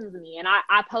owns me. And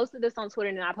I posted this on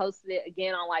Twitter, and I posted it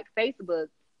again on like Facebook.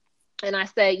 And I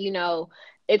said, you know,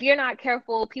 if you're not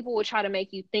careful, people will try to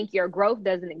make you think your growth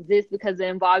doesn't exist, because it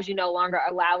involves you no longer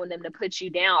allowing them to put you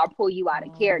down or pull you out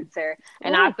of character.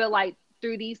 And I feel like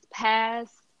through these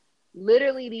past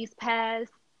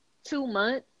 2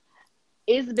 months,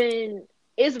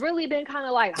 it's really been kind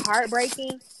of like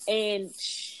heartbreaking. And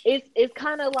it's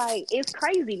kind of like, it's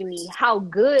crazy to me how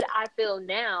good I feel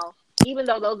now, even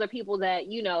though those are people that,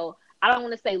 you know, I don't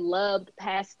want to say loved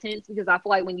past tense, because I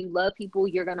feel like when you love people,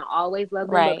 you're going to always love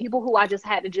them. Right. But people who I just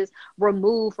had to just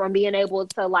remove from being able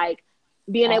to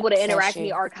interact with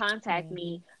me or contact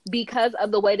me because of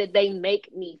the way that they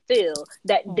make me feel,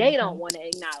 that they don't want to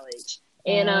acknowledge.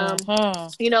 And,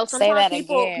 you know, sometimes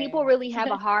people really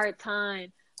have a hard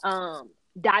time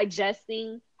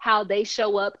digesting how they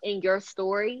show up in your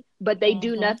story, but they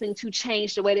do nothing to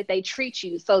change the way that they treat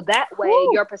you. So that way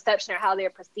your perception or how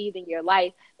they're perceiving your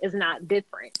life is not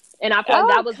different. And I feel like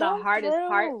that was the hardest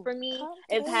part for me,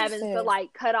 is having to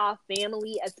like cut off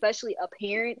family, especially a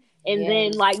parent, and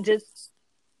then like just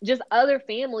other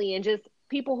family and just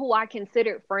people who I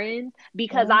considered friends,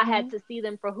 because I had to see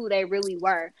them for who they really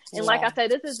were. And like I said,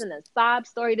 this isn't a sob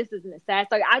story. This isn't a sad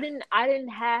story.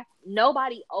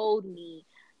 Nobody owed me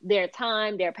their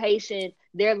time, their patience,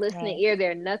 their listening ear,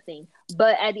 their nothing.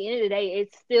 But at the end of the day,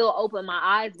 it still opened my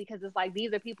eyes, because it's like,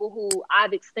 these are people who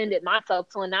I've extended myself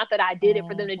to, and not that I did it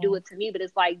for them to do it to me, but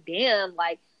it's like, damn,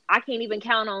 like I can't even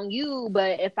count on you.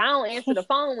 But if I don't answer the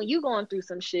phone when you going through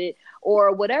some shit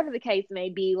or whatever the case may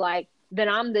be, like, then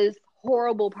I'm this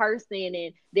horrible person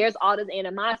and there's all this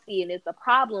animosity and it's a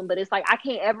problem. But it's like, I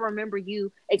can't ever remember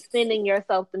you extending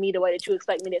yourself to me the way that you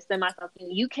expect me to extend myself to you.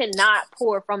 You cannot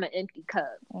pour from an empty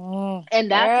cup. And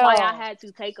that's why I had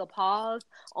to take a pause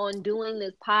on doing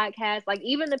this podcast. Like,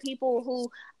 even the people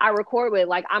who I record with,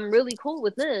 like, I'm really cool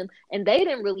with them, and they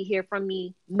didn't really hear from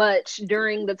me much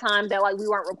during the time that like we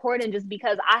weren't recording, just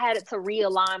because I had to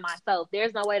realign myself.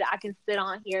 There's no way that I can sit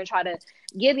on here and try to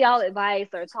give y'all advice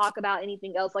or talk about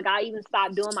anything else. Like, I even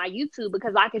stopped doing my YouTube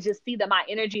because I could just see that my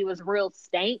energy was real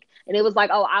stank, and it was like,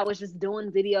 oh, I was just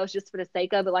doing videos just for the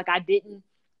sake of it. Like, I didn't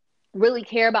really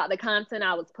care about the content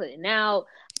I was putting out.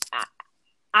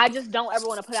 I just don't ever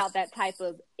want to put out that type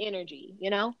of energy, you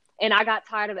know? And I got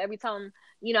tired of every time,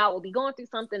 you know, I would be going through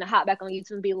something to hop back on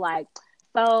YouTube and be like,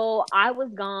 So I was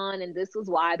gone, and this was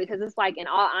why, because it's like, in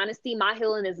all honesty, my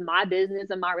healing is my business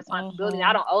and my responsibility. And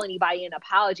I don't owe anybody an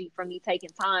apology for me taking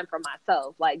time for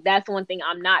myself. Like, that's one thing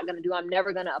I'm not going to do. I'm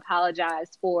never going to apologize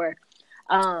for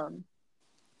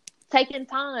taking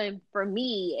time for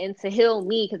me and to heal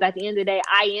me, because at the end of the day,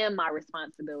 I am my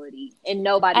responsibility and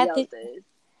nobody else's.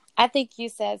 I think you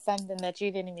said something that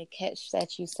you didn't even catch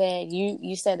that you said.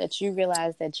 You said that you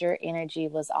realized that your energy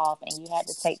was off and you had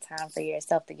to take time for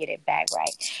yourself to get it back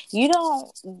right. You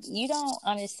don't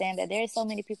understand that there are so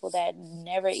many people that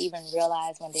never even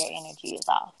realize when their energy is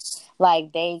off.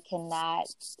 Like, they cannot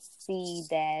see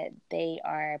that they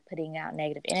are putting out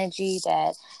negative energy,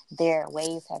 that their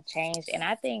ways have changed. And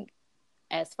I think,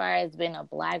 as far as being a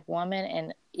Black woman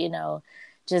and,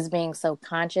 just being so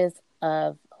conscious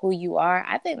of who you are,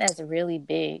 I think that's really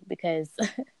big, because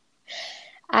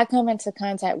I come into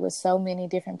contact with so many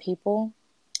different people,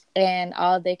 and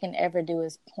all they can ever do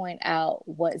is point out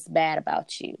what's bad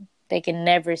about you. They can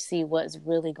never see what's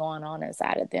really going on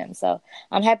inside of them. So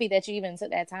I'm happy that you even took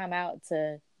that time out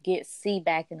to get C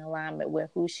back in alignment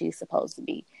with who she's supposed to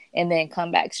be, and then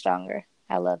come back stronger.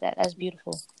 I love that. That's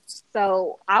beautiful.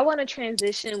 So I want to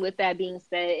transition, with that being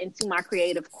said, into my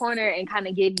creative corner and kind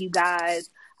of give you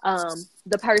guys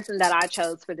the person that I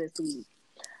chose for this week.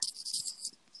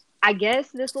 I guess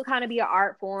this will kind of be an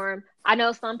art form. I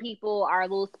know some people are a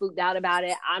little spooked out about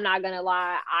it. I'm not going to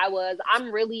lie.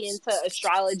 I'm really into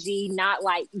astrology, not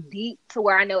like deep to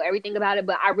where I know everything about it,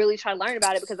 but I really try to learn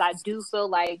about it, because I do feel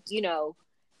like,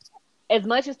 as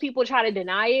much as people try to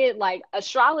deny it, like,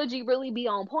 astrology really be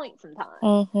on point sometimes.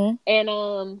 Mm-hmm.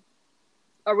 And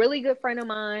a really good friend of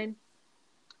mine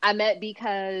I met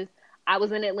because I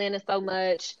was in Atlanta so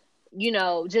much,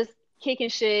 just kicking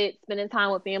shit, spending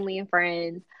time with family and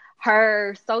friends.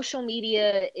 Her social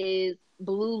media is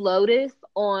Blue Lotus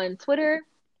on Twitter.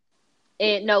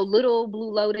 And no, Little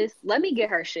Blue Lotus. Let me get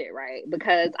her shit right,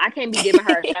 because I can't be giving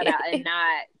her a shout out and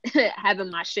not having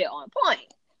my shit on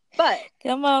point. But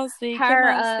come on, C.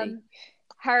 Her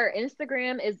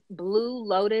Instagram is Blue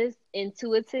Lotus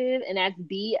Intuitive, and that's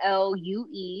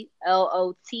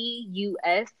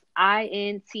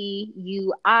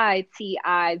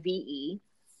BLUELOTUSINTUITIVE.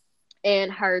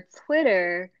 And her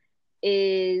Twitter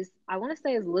is, I want to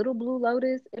say, is Little Blue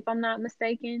Lotus, if I'm not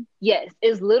mistaken. Yes,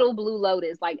 it's Little Blue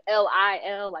Lotus, like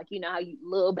LIL, like, how you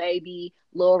Lil Baby,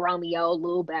 Lil Romeo,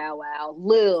 Lil Bow Wow,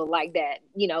 Lil, like that,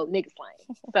 nigga slang.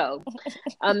 So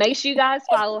make sure you guys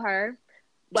follow her.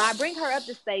 But I bring her up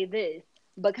to say this,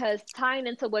 because tying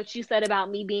into what you said about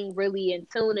me being really in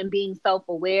tune and being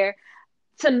self-aware,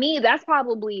 to me, that's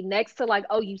probably next to like,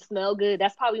 oh, you smell good.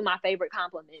 That's probably my favorite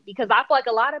compliment, because I feel like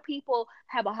a lot of people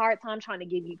have a hard time trying to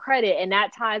give you credit. And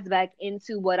that ties back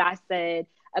into what I said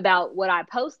about what I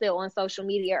posted on social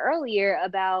media earlier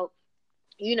about,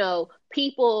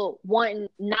 people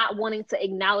not wanting to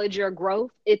acknowledge your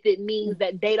growth if it means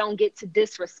that they don't get to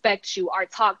disrespect you or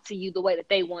talk to you the way that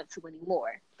they want to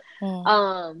anymore.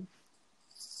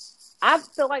 I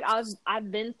feel like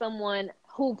I've been someone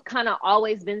who kind of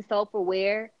always been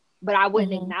self-aware, but I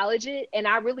wouldn't acknowledge it. And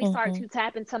I really started to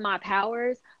tap into my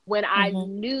powers when I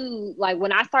knew, like,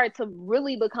 when I started to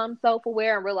really become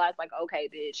self-aware and realize, like, okay,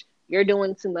 bitch, you're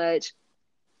doing too much.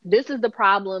 This is the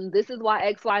problem. This is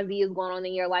why XYZ is going on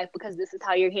in your life, because this is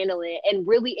how you're handling it. And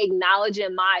really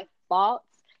acknowledging my faults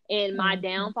and my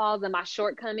downfalls and my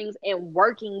shortcomings, and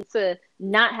working to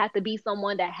not have to be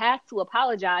someone that has to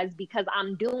apologize because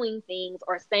I'm doing things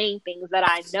or saying things that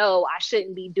I know I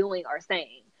shouldn't be doing or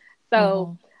saying.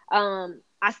 So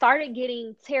I started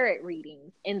getting tarot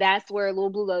readings, and that's where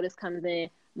Little Blue Lotus comes in.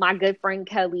 My good friend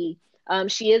Kelly,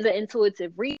 she is an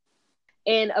intuitive reader.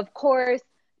 And of course,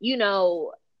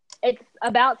 it's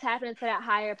about tapping into that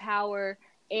higher power,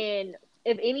 and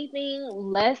if anything,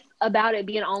 less about it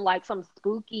being on like some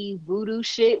spooky voodoo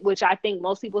shit, which I think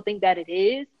most people think that it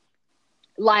is.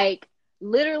 Like,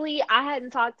 literally, I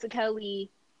hadn't talked to Kelly.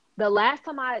 The last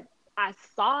time I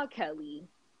saw Kelly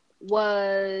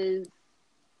was,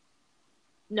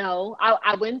 no,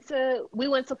 we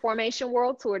went to Formation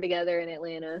World Tour together in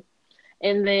Atlanta.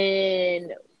 And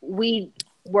then we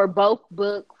were both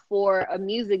booked for a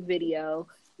music video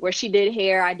where she did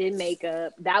hair, I did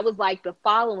makeup. That was like the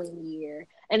following year.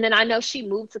 And then I know she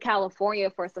moved to California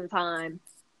for some time,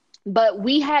 but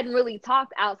we hadn't really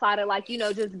talked outside of like,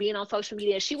 just being on social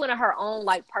media. She went on her own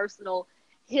like personal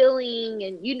healing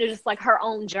and, just like her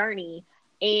own journey.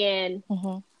 And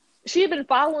she had been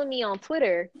following me on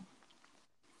Twitter,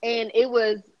 and it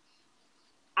was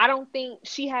I don't think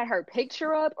she had her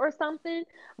picture up or something,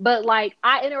 but like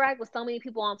I interact with so many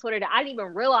people on Twitter that I didn't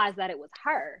even realize that it was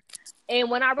her. And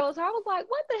when I wrote her, I was like,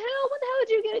 what the hell? When the hell did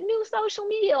you get a new social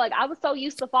media? Like, I was so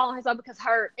used to following her stuff because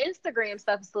her Instagram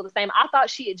stuff is still the same. I thought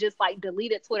she had just like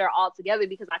deleted Twitter altogether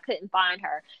because I couldn't find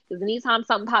her. Because anytime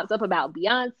something pops up about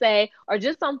Beyonce or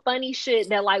just some funny shit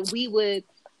that like we would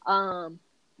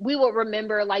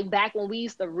remember, like back when we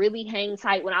used to really hang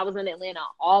tight when I was in Atlanta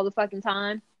all the fucking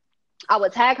time, I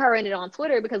would tag her in it on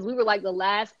Twitter because we were like the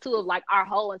last two of like our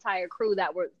whole entire crew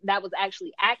that was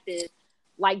actually active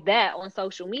like that on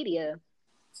social media.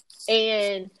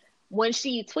 And when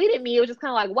she tweeted me, it was just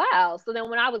kind of like, wow. So then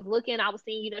when I was looking, I was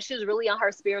seeing, you know, she was really on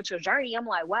her spiritual journey. I'm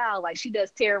like, wow, like she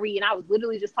does tarot. And I was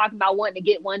literally just talking about wanting to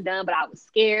get one done, but I was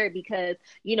scared because,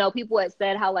 you know, people had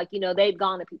said how like, you know, they've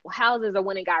gone to people's houses or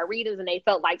went and got readings and they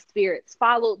felt like spirits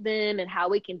followed them and how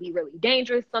it can be really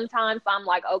dangerous sometimes. So I'm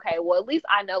like, okay, well, at least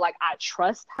I know like I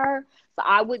trust her. So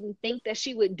I wouldn't think that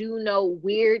she would do no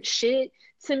weird shit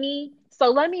to me. So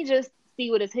let me just see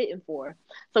what it's hitting for.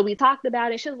 So we talked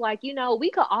about it. She was like, you know,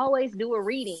 we could always do a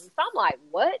reading. So I'm like,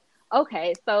 what?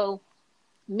 Okay. So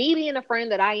me being a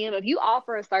friend that I am, if you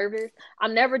offer a service,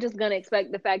 I'm never just going to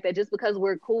expect the fact that just because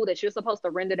we're cool that you're supposed to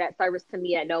render that service to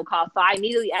me at no cost. So I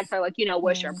immediately asked her, like, you know,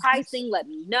 what's your pricing? Let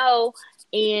me know.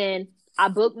 And I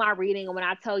booked my reading. And when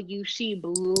I tell you, she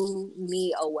blew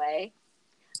me away,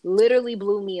 literally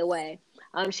blew me away.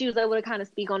 She was able to kind of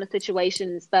speak on the situation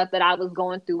and stuff that I was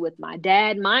going through with my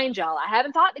dad. Mind y'all, I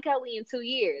haven't talked to Kelly in 2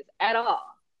 years at all.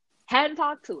 Hadn't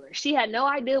talked to her. She had no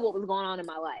idea what was going on in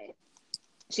my life.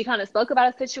 She kind of spoke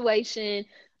about a situation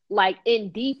like in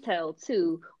detail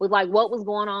too, with like what was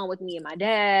going on with me and my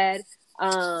dad.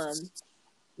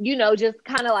 You know, just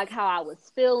kind of like how I was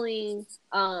feeling,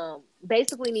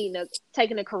 basically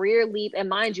taking a career leap. And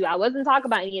mind you, I wasn't talking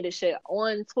about any of this shit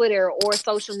on Twitter or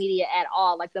social media at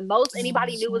all. Like the most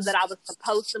anybody knew was that I was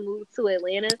supposed to move to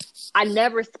Atlanta. I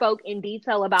never spoke in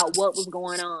detail about what was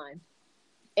going on.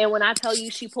 And when I tell you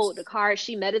she pulled the card,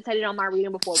 she meditated on my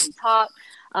reading before we talked.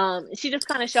 She just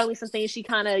kind of showed me some things. She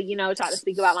kind of, you know, tried to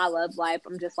speak about my love life.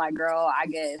 I'm just like, girl, I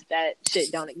guess that shit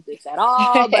don't exist at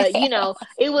all. But, you know,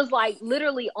 it was like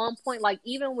literally on point. Like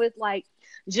even with like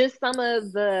just some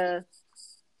of the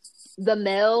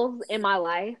males in my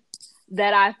life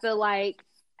that I feel like,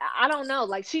 I don't know,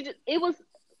 like it was,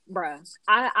 bruh,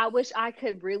 I wish I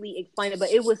could really explain it, but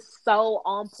it was so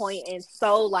on point and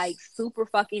so like super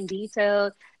fucking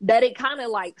detailed that it kind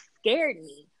of like scared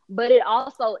me. But it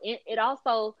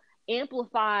also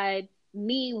amplified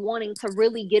me wanting to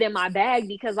really get in my bag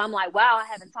because I'm like, wow, I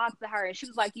haven't talked to her. And she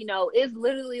was like, you know, it's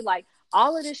literally like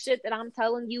all of this shit that I'm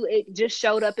telling you, it just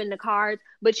showed up in the cards,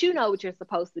 but you know what you're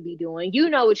supposed to be doing. You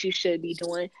know what you should be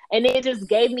doing. And it just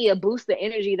gave me a boost of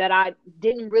energy that I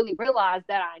didn't really realize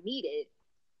that I needed.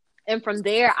 And from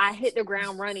there, I hit the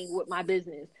ground running with my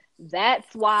business. That's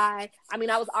why, I mean,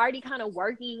 I was already kind of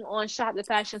working on Shop the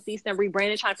Fashionista and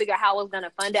rebranding, trying to figure out how I was going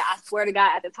to fund it. I swear to God,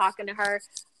 after talking to her,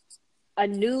 a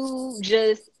new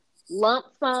just lump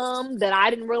sum that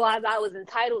I didn't realize I was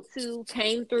entitled to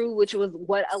came through, which was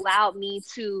what allowed me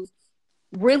to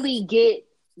really get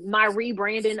my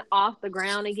rebranding off the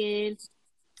ground again.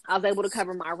 I was able to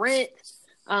cover my rent.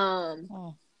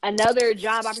 Another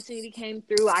job opportunity came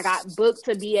through. I got booked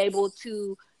to be able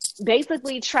to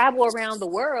basically travel around the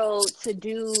world to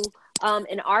do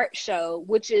an art show,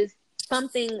 which is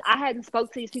something I hadn't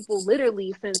spoke to these people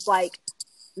literally since like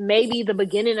maybe the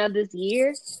beginning of this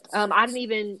year. I didn't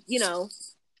even, you know,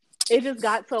 it just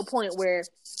got to a point where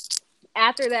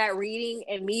after that reading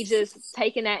and me just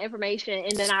taking that information,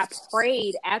 and then I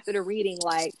prayed after the reading,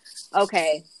 like,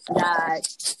 okay, God,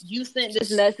 you sent this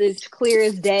message clear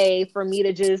as day for me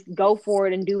to just go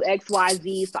forward and do X, Y,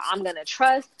 Z. So I'm going to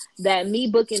trust that me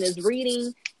booking this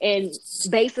reading and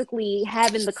basically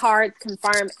having the cards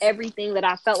confirm everything that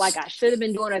I felt like I should have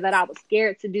been doing or that I was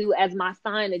scared to do as my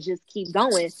sign to just keep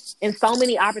going. And so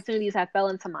many opportunities have fell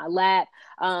into my lap.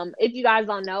 If you guys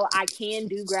don't know, I can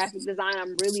do graphic design.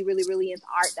 I'm really, really, really into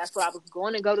art. That's what I was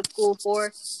going to go to school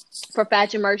for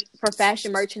fashion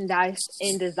merchandise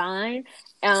and design,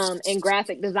 and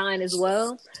graphic design as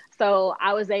well. So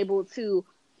I was able to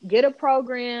get a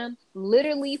program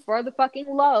literally for the fucking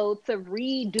low to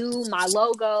redo my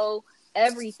logo,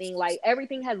 everything. Like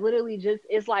everything has literally just,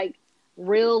 it's like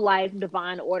real life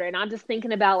divine order. And I'm just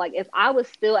thinking about like, if I was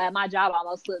still at my job, I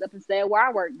almost slipped up and said where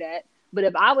I worked at. But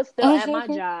if I was still at my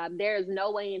job, there is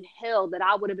no way in hell that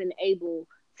I would have been able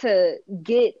to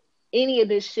get any of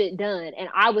this shit done. And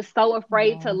I was so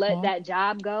afraid to let that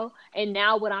job go. And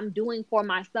now what I'm doing for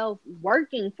myself,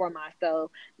 working for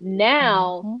myself,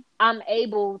 now I'm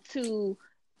able to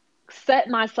set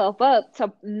myself up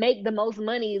to make the most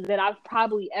money that I've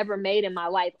probably ever made in my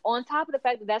life. On top of the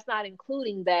fact that that's not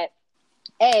including that,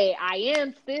 I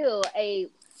am still a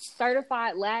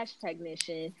certified lash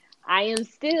technician. I am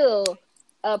still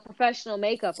a professional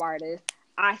makeup artist.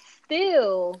 I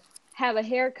still have a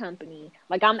hair company.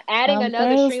 Like, I'm adding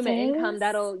another stream of income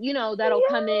that'll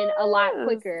come in a lot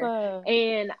quicker.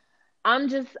 And I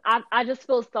just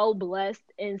feel so blessed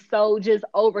and so just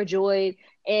overjoyed.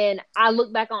 And I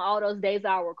look back on all those days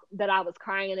that I was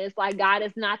crying, and it's like, God,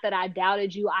 it's not that I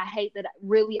doubted you. I hate that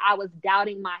really I was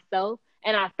doubting myself.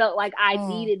 And I felt like I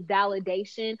needed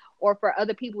validation or for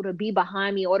other people to be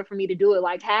behind me in order for me to do it.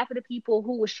 Like, half of the people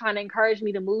who was trying to encourage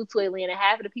me to move to Atlanta,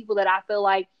 half of the people that I feel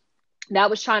like that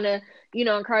was trying to,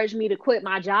 encourage me to quit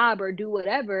my job or do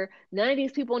whatever, none of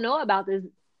these people know about this.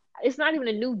 It's not even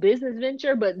a new business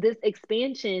venture, but this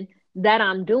expansion that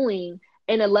I'm doing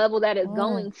and the level that it's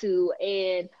going to.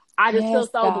 And I just feel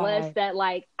so blessed that,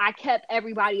 like, I kept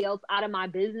everybody else out of my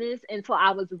business until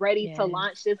I was ready to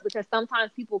launch this, because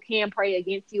sometimes people can pray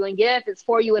against you. And if it's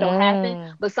for you, it'll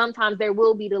happen. But sometimes there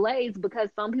will be delays because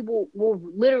some people will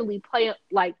literally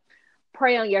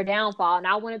prey on your downfall. And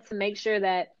I wanted to make sure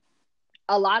that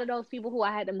a lot of those people who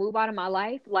I had to move out of my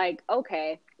life, like,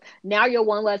 okay, now you're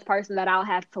one less person that I'll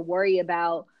have to worry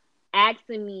about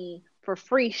asking me for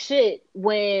free shit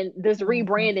when this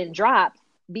rebranding drops,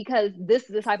 because this is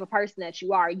the type of person that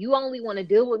you are. You only want to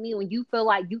deal with me when you feel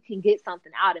like you can get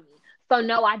something out of me. So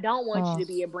no, I don't want you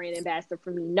to be a brand ambassador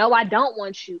for me. No, I don't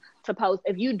want you to post.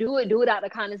 If you do it out of the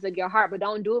kindness of your heart, but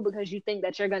don't do it because you think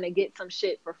that you're going to get some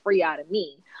shit for free out of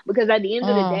me. Because at the end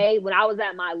of the day, when I was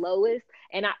at my lowest,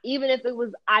 and even if it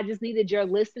was, I just needed your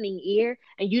listening ear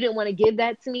and you didn't want to give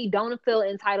that to me, don't feel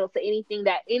entitled to anything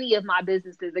that any of my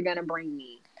businesses are going to bring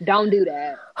me. Don't do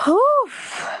that.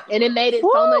 And it made it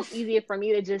so much easier for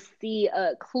me to just see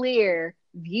a clear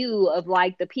view of,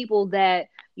 like, the people that,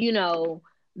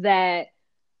 that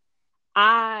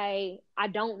I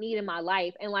don't need in my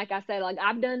life. And like I said, like,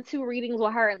 I've done 2 readings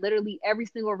with her, and literally every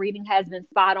single reading has been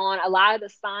spot on. A lot of the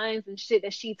signs and shit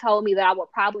that she told me that I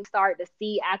would probably start to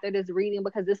see after this reading,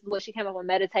 because this is what she came up with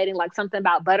meditating, like something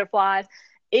about butterflies.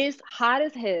 It's hot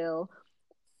as hell.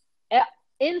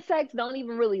 Insects don't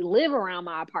even really live around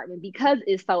my apartment because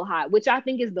it's so hot, which I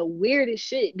think is the weirdest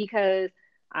shit, because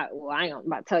I ain't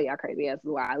about to tell y'all crazy ass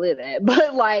where I live at,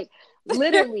 but, like,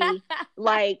 literally,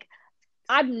 like,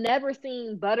 I've never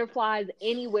seen butterflies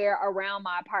anywhere around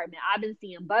my apartment. I've been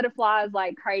seeing butterflies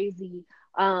like crazy.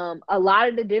 A lot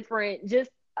of the different,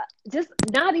 just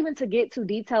not even to get too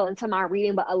detailed into my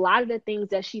reading, but a lot of the things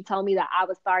that she told me that I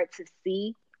would start to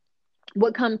see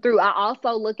would come through. I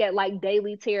also look at, like,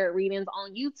 daily tarot readings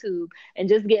on YouTube and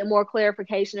just getting more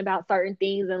clarification about certain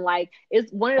things. And, like,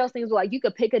 it's one of those things where, like, you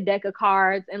could pick a deck of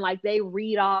cards and, like, they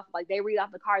read off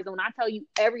the cards. And when I tell you,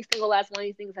 every single last one of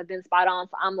these things have been spot on.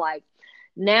 So I'm like,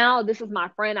 now this is my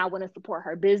friend. I want to support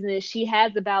her business. She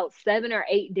has about 7 or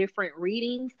 8 different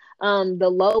readings.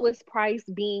 The lowest price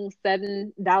being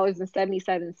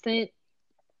 $7.77.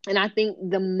 And I think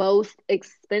the most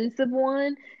expensive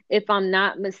one, if I'm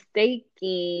not mistaken,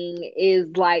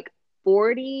 is like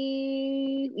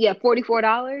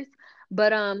 $44.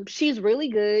 But she's really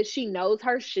good. She knows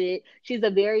her shit. She's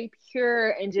a very pure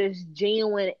and just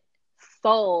genuine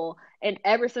soul. And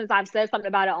ever since I've said something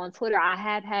about it on Twitter, I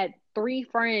have had 3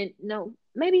 friends, no,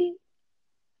 maybe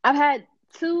I've had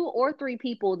 2 or 3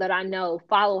 people that I know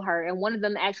follow her. And one of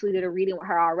them actually did a reading with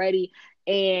her already.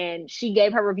 And she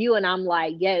gave her review, and I'm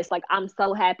like, yes, like, I'm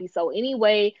so happy. So any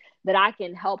way that I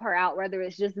can help her out, whether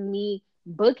it's just me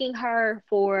booking her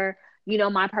for,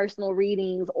 my personal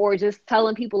readings, or just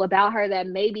telling people about her that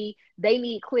maybe they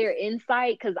need clear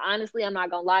insight. Because honestly, I'm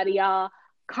not going to lie to y'all,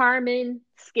 Carmen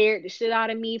scared the shit out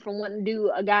of me from wanting to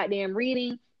do a goddamn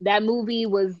reading. That movie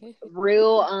was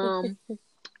real. I'm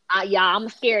a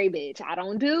scary bitch. I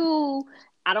don't do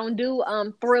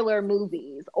thriller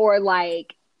movies, or,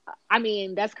 like, I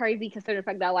mean, that's crazy considering the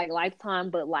fact that I like Lifetime,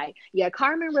 but, like, yeah,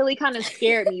 Carmen really kind of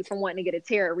scared me from wanting to get a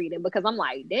tarot reading, because I'm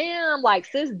like, damn, like,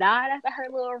 sis died after her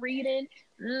little reading.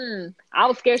 I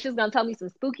was scared she was gonna tell me some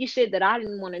spooky shit that I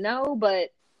didn't want to know,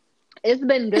 but it's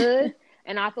been good.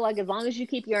 And I feel like as long as you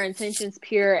keep your intentions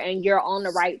pure and you're on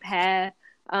the right path,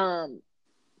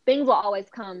 things will always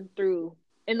come through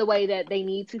in the way that they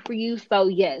need to for you. So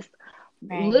yes,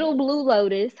 right. Little Blue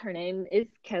Lotus, her name is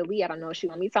Kelly. I don't know if she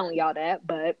want me telling y'all that,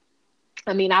 but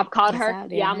I mean, I've called her.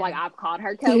 I've called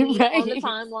her Kelly right. on the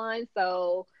timeline.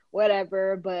 So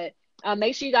whatever, but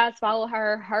make sure you guys follow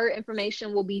her. Her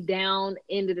information will be down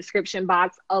in the description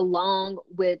box along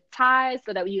with Ty,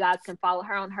 so that you guys can follow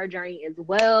her on her journey as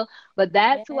well. But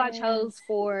that's who I chose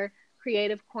for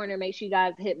Creative Corner. Make sure you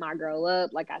guys hit my girl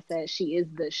up. Like I said, she is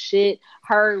the shit.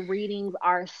 Her readings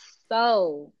are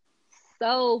so,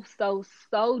 so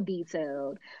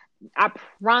detailed. I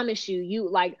promise you,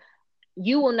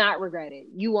 you will not regret it.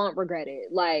 You won't regret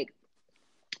it. Like,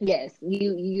 yes,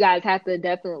 you guys have to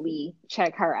definitely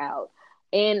check her out.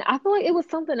 And I feel like it was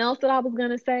something else that I was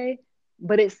gonna say,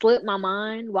 but it slipped my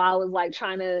mind while I was like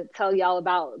trying to tell y'all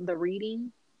about the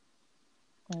reading.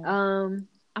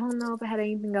 I don't know if it had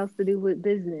anything else to do with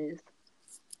business.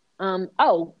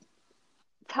 Oh,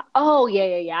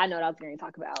 yeah. I know what I was going to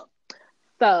talk about.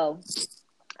 So,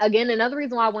 again, another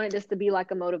reason why I wanted this to be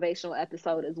like a motivational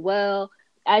episode as well.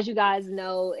 As you guys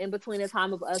know, in between the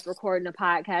time of us recording the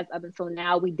podcast up until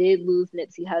now, we did lose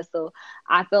Nipsey Hussle.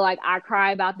 I feel like I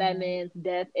cry about that man's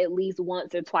death at least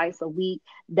once or twice a week.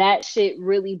 That shit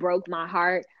really broke my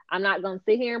heart. I'm not going to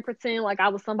sit here and pretend like I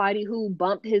was somebody who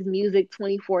bumped his music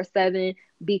 24/7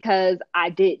 because I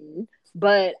didn't.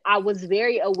 But I was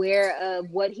very aware of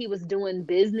what he was doing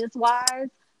business wise.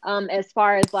 As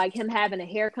far as like him having a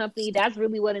hair company, that's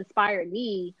really what inspired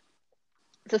me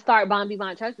to start Bon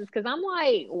Vivant Justice, because I'm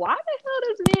like, why the hell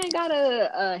this man got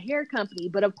a hair company?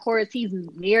 But of course, he's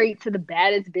married to the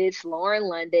baddest bitch, Lauren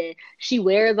London. She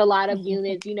wears a lot of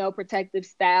units, protective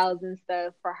styles and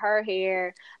stuff for her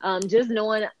hair. Just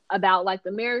knowing about like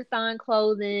the marathon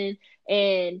clothing,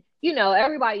 and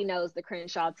everybody knows the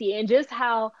Crenshaw tea, and just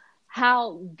how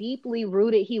deeply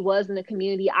rooted he was in the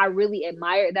community. I really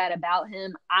admired that about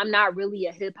him. I'm not really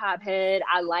a hip hop head.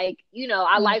 I like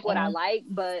what I like,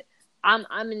 but I'm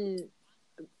an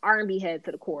R&B head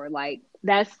to the core. Like,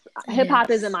 that's hip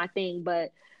hop isn't my thing,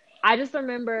 but I just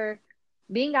remember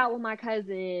being out with my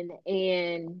cousin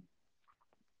and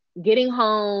getting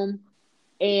home,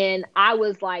 and I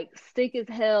was like sick as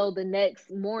hell the next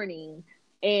morning.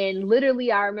 And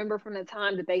literally, I remember from the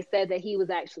time that they said that he was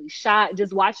actually shot,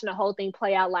 just watching the whole thing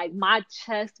play out, like my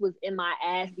chest was in my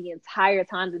ass the entire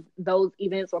time that those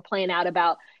events were playing out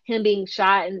about him being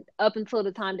shot, and up until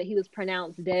the time that he was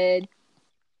pronounced dead.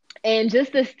 And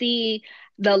just to see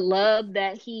the love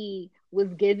that he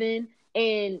was given,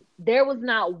 and there was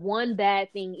not one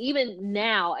bad thing, even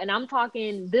now. And I'm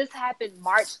talking, this happened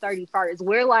March 31st.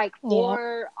 We're like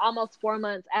almost 4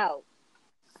 months out.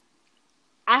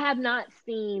 I have not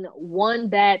seen one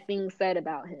bad thing said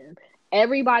about him.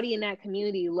 Everybody in that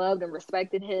community loved and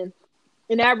respected him.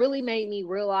 And that really made me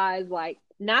realize, like,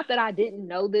 not that I didn't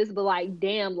know this, but like,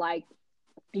 damn, like,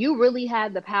 you really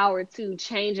had the power to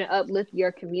change and uplift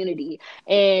your community.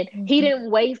 And he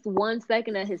didn't waste 1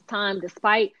 second of his time,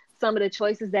 despite some of the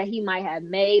choices that he might have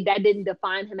made. That didn't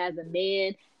define him as a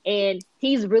man. And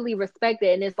he's really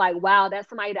respected. And it's like, wow, that's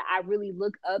somebody that I really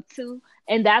look up to.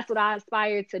 And that's what I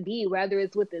aspire to be, whether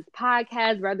it's with this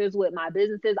podcast, whether it's with my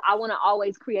businesses. I want to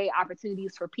always create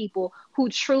opportunities for people who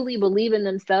truly believe in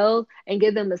themselves and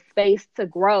give them the space to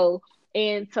grow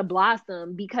and to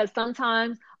blossom, because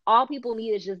sometimes all people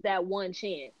need is just that one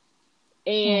chance.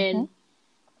 And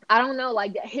I don't know,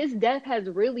 like, his death has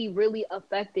really, really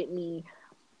affected me,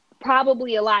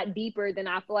 probably a lot deeper than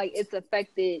I feel like it's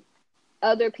affected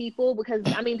other people, because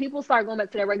I mean, people start going back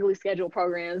to their regularly scheduled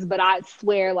programs, but I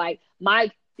swear, like,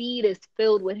 my feed is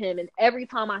filled with him, and every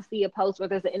time I see a post where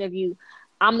there's an interview,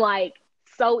 I'm like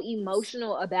so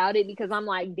emotional about it, because I'm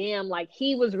like, damn, like,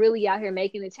 he was really out here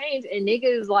making a change, and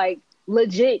niggas like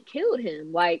legit killed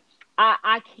him. Like,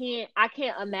 I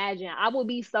can't imagine. I would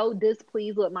be so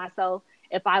displeased with myself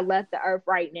if I left the earth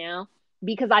right now,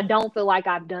 because I don't feel like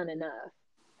I've done enough.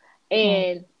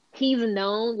 And he's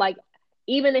known, like,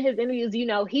 even in his interviews,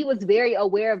 he was very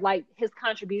aware of like his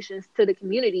contributions to the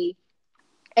community.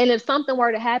 And if something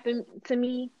were to happen to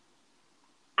me,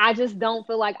 I just don't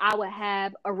feel like I would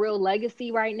have a real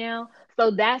legacy right now.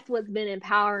 So that's what's been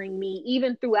empowering me,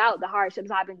 even throughout the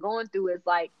hardships I've been going through, is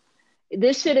like,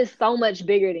 this shit is so much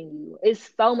bigger than you.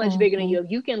 It's so much bigger than you.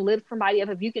 If you can lift somebody up,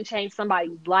 if you can change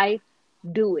somebody's life,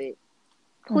 do it.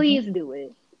 Please do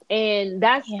it. And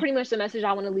that's pretty much the message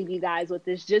I want to leave you guys with,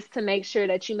 is just to make sure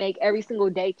that you make every single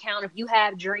day count. If you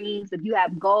have dreams, if you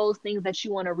have goals, things that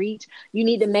you want to reach, you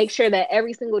need to make sure that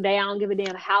every single day, I don't give a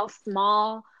damn how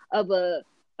small of a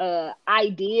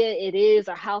idea it is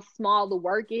or how small the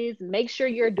work is, make sure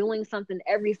you're doing something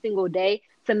every single day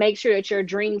to make sure that your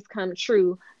dreams come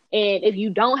true. And if you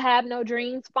don't have no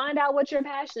dreams, find out what you're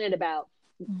passionate about.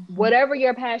 Whatever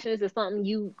your passion is something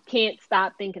you can't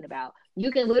stop thinking about. You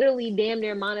can literally damn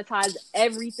near monetize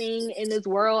everything in this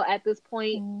world at this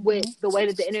point with the way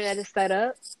that the internet is set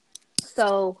up.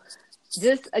 So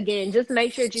just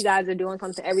make sure that you guys are doing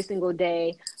something every single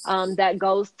day that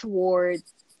goes towards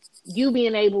you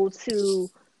being able to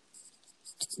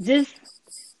just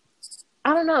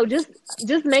I don't know, just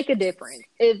make a difference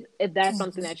if that's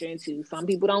something Mm-hmm. that you're into. Some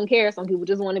people don't care. Some people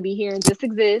just want to be here and just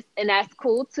exist, and that's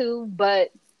cool too. But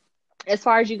as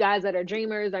far as you guys that are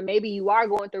dreamers, or maybe you are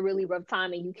going through a really rough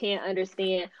time and you can't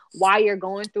understand why you're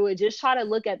going through it, just try to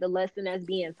look at the lesson that's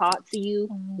being taught to you,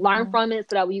 learn Mm-hmm. from it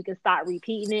so that you can stop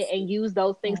repeating it and use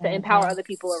those things to empower Mm-hmm. other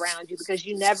people around you, because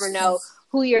you never know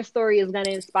who your story is going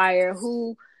to inspire,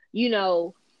 who, you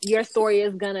know, your story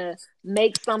is going to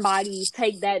make somebody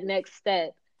take that next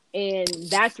step. And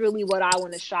that's really what I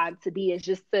want to strive to be, is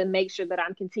just to make sure that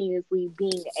I'm continuously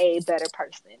being a better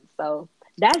person. So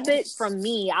that's it Yes. from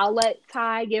me. I'll let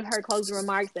Ty give her closing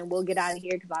remarks and we'll get out of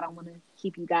here because I don't want to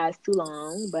keep you guys too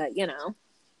long. But, you know.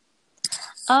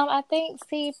 I think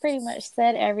C pretty much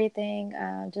said everything.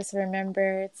 Just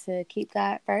remember to keep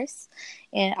God first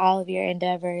in all of your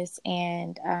endeavors,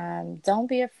 and don't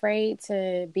be afraid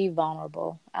to be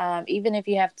vulnerable. Even if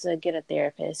you have to get a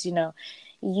therapist,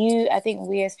 I think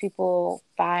we as people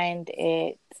find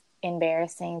it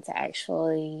embarrassing to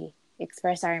actually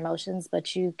express our emotions,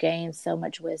 but you gain so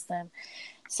much wisdom,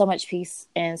 so much peace,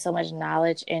 and so much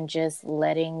knowledge in just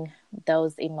letting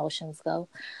those emotions go.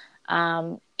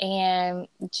 And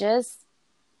just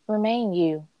remain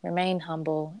you, remain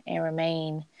humble, and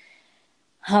remain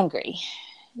hungry.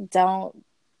 Don't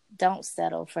don't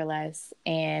settle for less.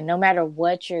 And no matter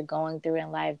what you're going through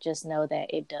in life, just know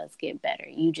that it does get better.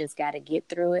 You just got to get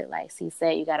through it. Like C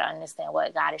said, you got to understand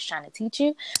what God is trying to teach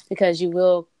you, because you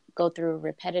will go through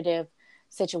repetitive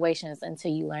situations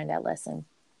until you learn that lesson.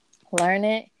 Learn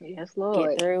it, Yes, get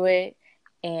Lord. through it,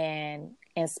 and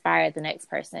inspire the next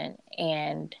person.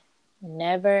 And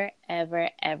never, ever,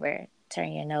 ever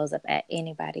turn your nose up at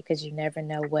anybody, because you never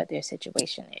know what their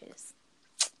situation is.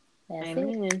 That's it.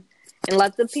 Amen. And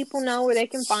let the people know where they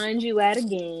can find you at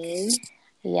again.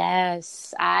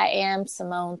 Yes, I am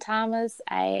Simone Thomas.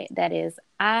 That is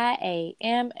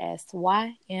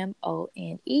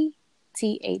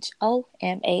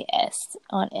IAMSYMONETHOMAS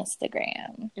on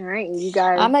Instagram. All right. And you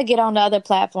guys, I'm gonna get on the other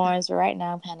platforms, but right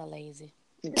now I'm kind of lazy.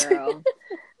 girl.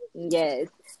 Yes.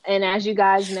 And as you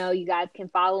guys know, you guys can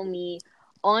follow me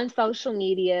on social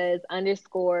medias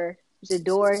 _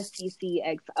 Jadore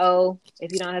CCXO.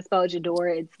 If you don't have spelled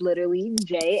Jadore, it's literally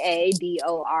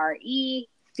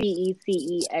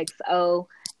JADORECECEXO.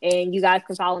 And you guys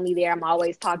can follow me there. I'm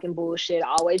always talking bullshit,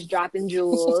 always dropping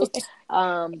jewels. She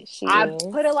I is.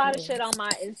 put a She lot of shit is. on my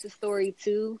Insta story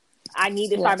too. I need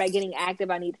to start by Yes. getting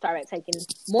active. I need to start by taking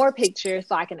more pictures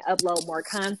so I can upload more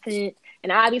content.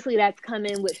 And obviously that's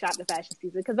coming with Shop the Fashion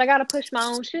season because I gotta push my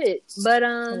own shit. But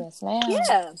Yes, ma'am.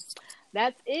 yeah,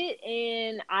 that's it.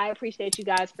 And I appreciate you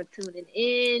guys for tuning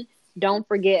in. Don't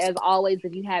forget, as always,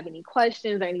 if you have any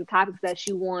questions or any topics that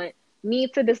you want me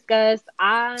to discuss,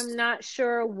 I'm not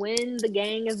sure when the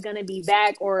gang is gonna be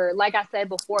back, or like I said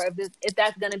before, if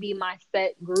that's gonna be my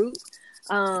set group.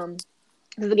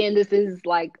 Because again, this is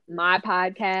like my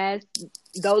podcast.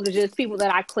 Those are just people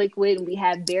that I click with, and we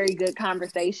have very good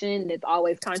conversation. It's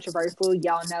always controversial.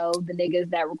 Y'all know the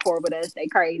niggas that record with us, they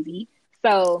crazy.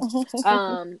 So,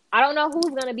 I don't know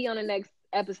who's gonna be on the next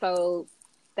episode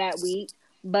that week,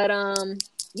 but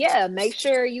yeah, make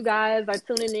sure you guys are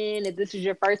tuning in. If this is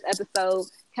your first episode,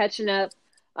 catching up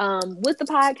with the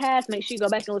podcast, make sure you go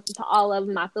back and listen to all of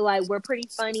them. I feel like we're pretty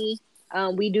funny.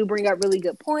 We do bring up really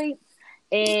good points.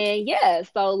 And yeah,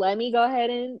 so let me go ahead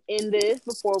and end this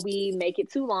before we make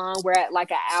it too long. We're at like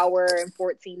an hour and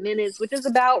 14 minutes, which is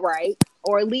about right,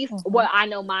 or at least Mhm. what I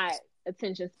know my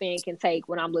attention span can take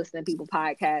when I'm listening to people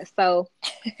podcasts. So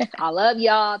I love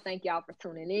y'all. Thank y'all for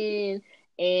tuning in.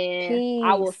 And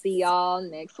I will see Peace. y'all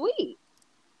next week.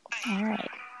 All right.